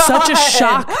 Oh my God. It's such a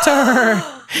shock to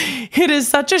her. It is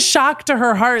such a shock to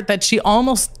her heart that she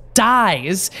almost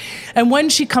dies. And when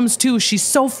she comes to, she's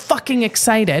so fucking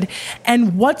excited.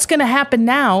 And what's going to happen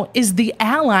now is the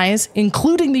Allies,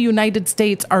 including the United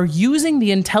States, are using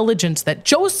the intelligence that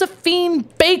Josephine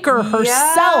Baker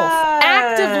herself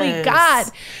actively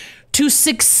got to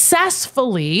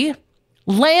successfully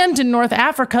land in North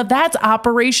Africa. That's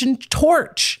Operation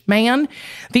Torch, man.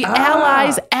 The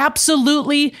Allies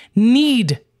absolutely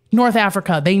need North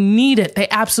Africa. They need it. They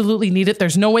absolutely need it.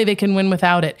 There's no way they can win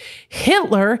without it.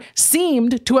 Hitler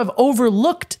seemed to have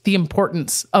overlooked the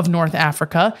importance of North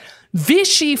Africa.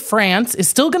 Vichy France is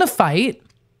still going to fight.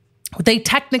 They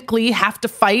technically have to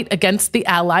fight against the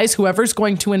Allies, whoever's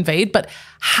going to invade, but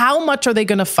how much are they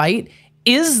going to fight?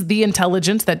 Is the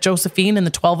intelligence that Josephine and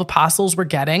the 12 apostles were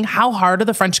getting? How hard are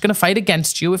the French going to fight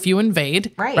against you if you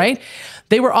invade? Right.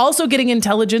 They were also getting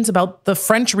intelligence about the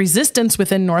French resistance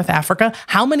within North Africa.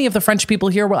 How many of the French people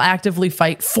here will actively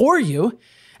fight for you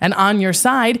and on your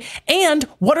side? And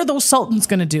what are those sultans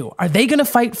going to do? Are they going to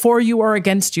fight for you or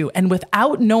against you? And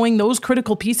without knowing those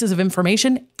critical pieces of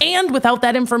information, and without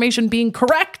that information being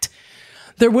correct,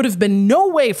 there would have been no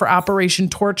way for Operation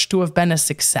Torch to have been a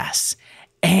success.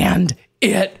 And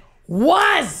it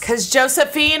was. Because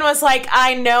Josephine was like,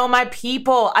 I know my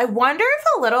people. I wonder if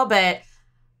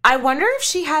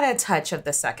she had a touch of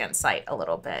the second sight a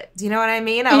little bit. Do you know what I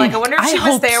mean? I wonder if she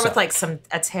was there with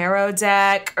a tarot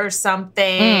deck or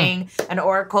something, an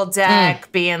oracle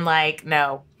deck, being like,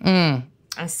 no, I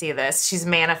see this. She's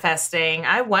manifesting.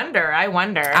 I wonder.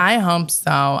 I hope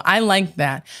so. I like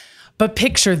that. But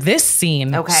picture this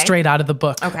scene straight out of the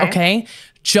book. Okay.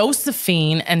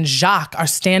 Josephine and Jacques are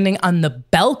standing on the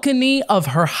balcony of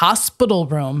her hospital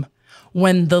room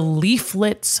when the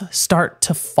leaflets start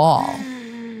to fall.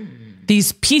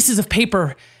 These pieces of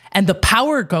paper, and the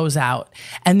power goes out,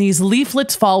 and these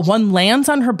leaflets fall. One lands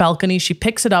on her balcony. She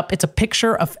picks it up. It's a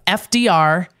picture of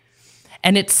FDR,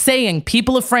 and it's saying,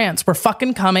 people of France, we're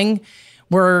fucking coming.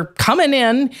 We're coming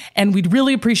in, and we'd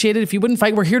really appreciate it if you wouldn't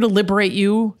fight. We're here to liberate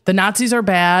you. The Nazis are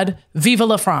bad. Vive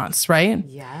la France, right?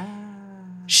 Yeah.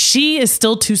 She is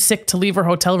still too sick to leave her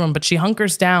hotel room, but she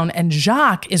hunkers down, and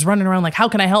Jacques is running around like, how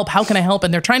can I help? How can I help?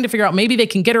 And they're trying to figure out, maybe they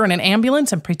can get her in an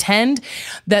ambulance and pretend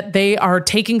that they are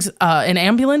taking an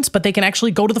ambulance, but they can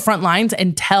actually go to the front lines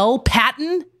and tell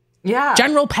Patton,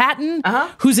 General Patton,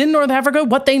 who's in North Africa,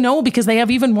 what they know, because they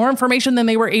have even more information than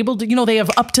they were able to, they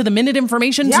have up to the minute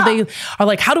information. So they are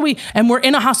like, and we're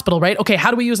in a hospital, right? Okay,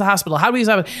 how do we use the hospital? How do we use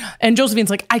it? And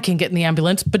Josephine's like, I can't get in the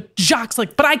ambulance. But Jacques'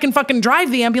 like, but I can fucking drive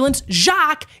the ambulance.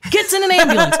 Jacques gets in an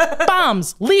ambulance,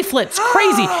 bombs, leaflets,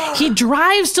 crazy. He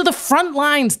drives to the front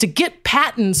lines to get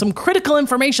Patton some critical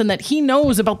information that he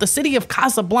knows about the city of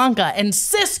Casablanca. And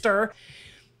sister,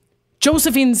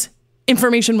 Josephine's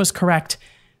information was correct.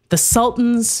 The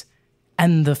Sultans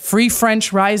and the Free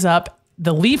French rise up.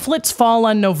 The leaflets fall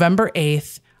on November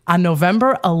 8th. On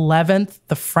November 11th,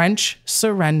 the French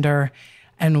surrender,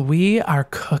 and we are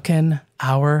cooking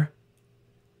our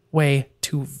way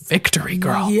to victory,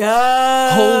 girl.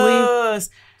 Yes. Holy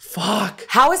fuck.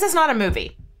 How is this not a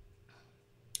movie?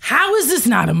 How is this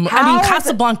not a movie? I mean,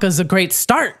 Casablanca is a great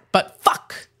start, but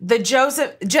fuck. Like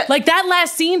that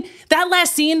last scene,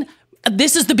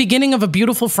 this is the beginning of a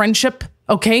beautiful friendship.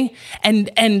 Okay.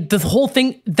 And the whole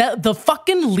thing, the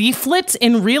fucking leaflets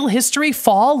in real history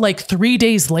fall like 3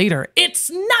 days later. It's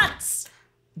nuts.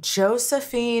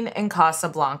 Josephine in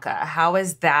Casablanca. How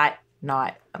is that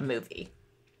not a movie?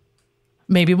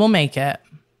 Maybe we'll make it.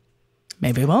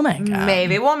 Maybe we'll make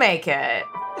it.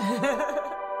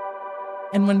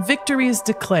 And when victory is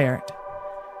declared,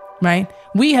 right?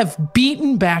 We have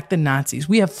beaten back the Nazis.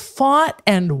 We have fought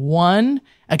and won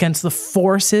against the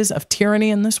forces of tyranny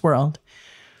in this world.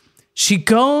 She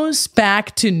goes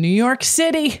back to New York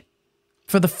City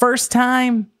for the first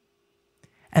time,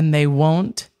 and they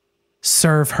won't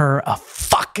serve her a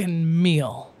fucking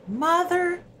meal.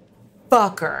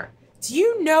 Motherfucker. Do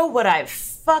you know what I've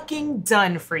fucking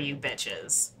done for you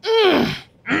bitches?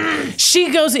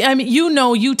 She goes, I mean,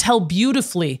 you tell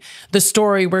beautifully the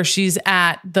story where she's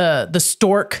at the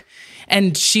stork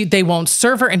and they won't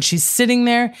serve her and she's sitting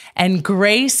there and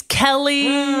Grace Kelly,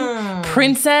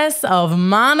 Princess of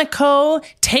Monaco,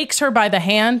 takes her by the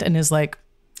hand and is like,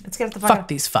 Let's get the fuck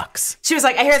these fucks. She was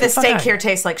like, I hear the steak out. Here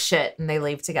tastes like shit. And they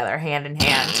leave together hand in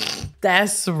hand.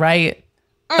 That's right.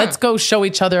 Let's go show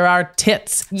each other our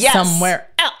tits somewhere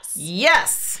else.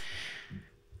 Yes.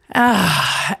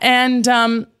 And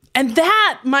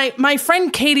that, my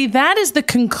friend Katie, that is the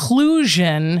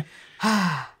conclusion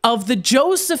of the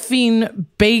Josephine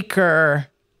Baker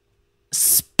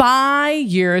spy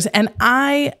years. And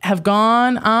I have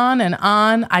gone on and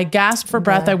on. I gasped for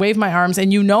breath. I waved my arms.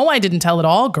 And I didn't tell it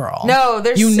all, girl. No,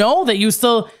 there's...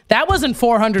 that wasn't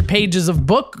 400 pages of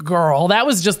book, girl. That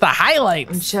was just the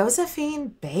highlights.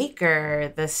 Josephine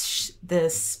Baker, the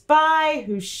spy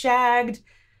who shagged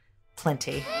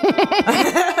plenty.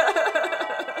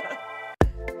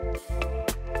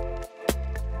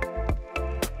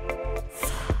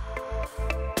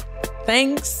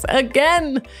 Thanks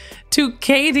again to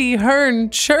Katy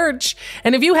Hearne-Church.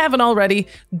 And if you haven't already,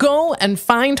 go and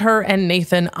find her and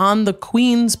Nathan on the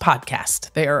Queen's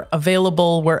podcast. They are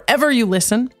available wherever you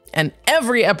listen, and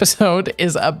every episode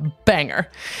is a banger.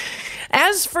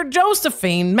 As for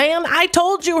Josephine, man, I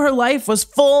told you her life was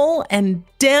full and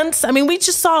dense. I mean, we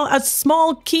just saw a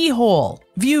small keyhole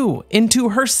view into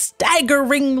her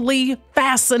staggeringly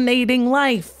fascinating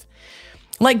life.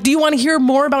 Like, do you want to hear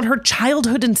more about her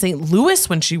childhood in St. Louis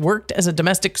when she worked as a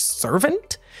domestic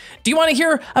servant? Do you want to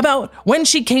hear about when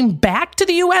she came back to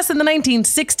the U.S. in the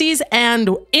 1960s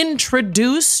and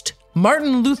introduced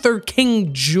Martin Luther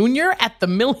King Jr. at the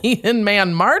Million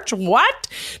Man March? What?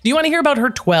 Do you want to hear about her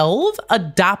 12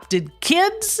 adopted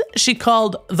kids she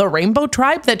called the Rainbow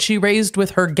Tribe that she raised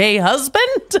with her gay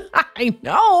husband? I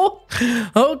know.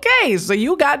 Okay, so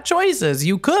you got choices.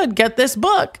 You could get this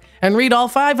book and read all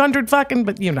 500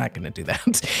 but you're not going to do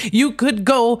that. You could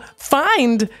go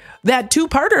find that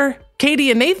 2-parter Katie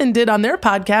and Nathan did on their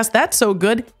podcast. That's so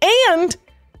good. And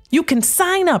you can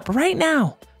sign up right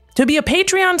now to be a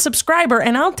Patreon subscriber,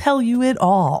 and I'll tell you it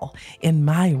all in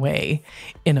my way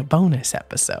in a bonus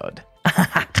episode.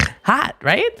 Hot,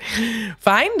 right?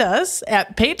 Find us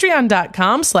at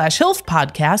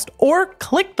patreon.com/hilfpodcast or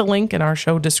click the link in our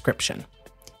show description.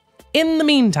 In the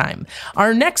meantime,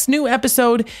 our next new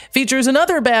episode features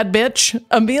another bad bitch,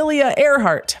 AMELIA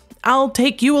EARHART. I'll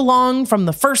take you along from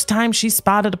the first time she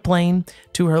spotted a plane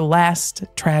to her last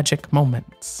tragic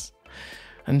moments.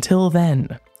 Until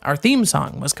then, our theme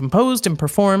song was composed and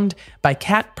performed by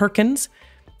Kat Perkins.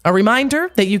 A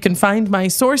reminder that you can find my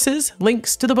sources,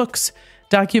 links to the books,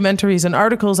 documentaries, and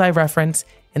articles I reference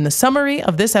in the summary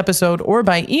of this episode or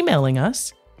by emailing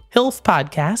us,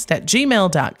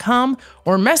 hilfpodcast@gmail.com,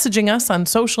 or messaging us on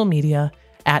social media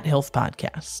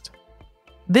 @hilfpodcast.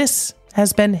 This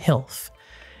has been HILF,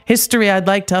 History I'd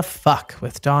Like to Fuck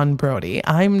with Dawn Brody.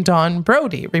 I'm Dawn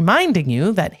Brody, reminding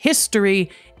you that history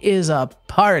is a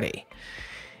party,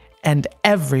 and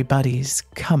everybody's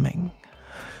coming.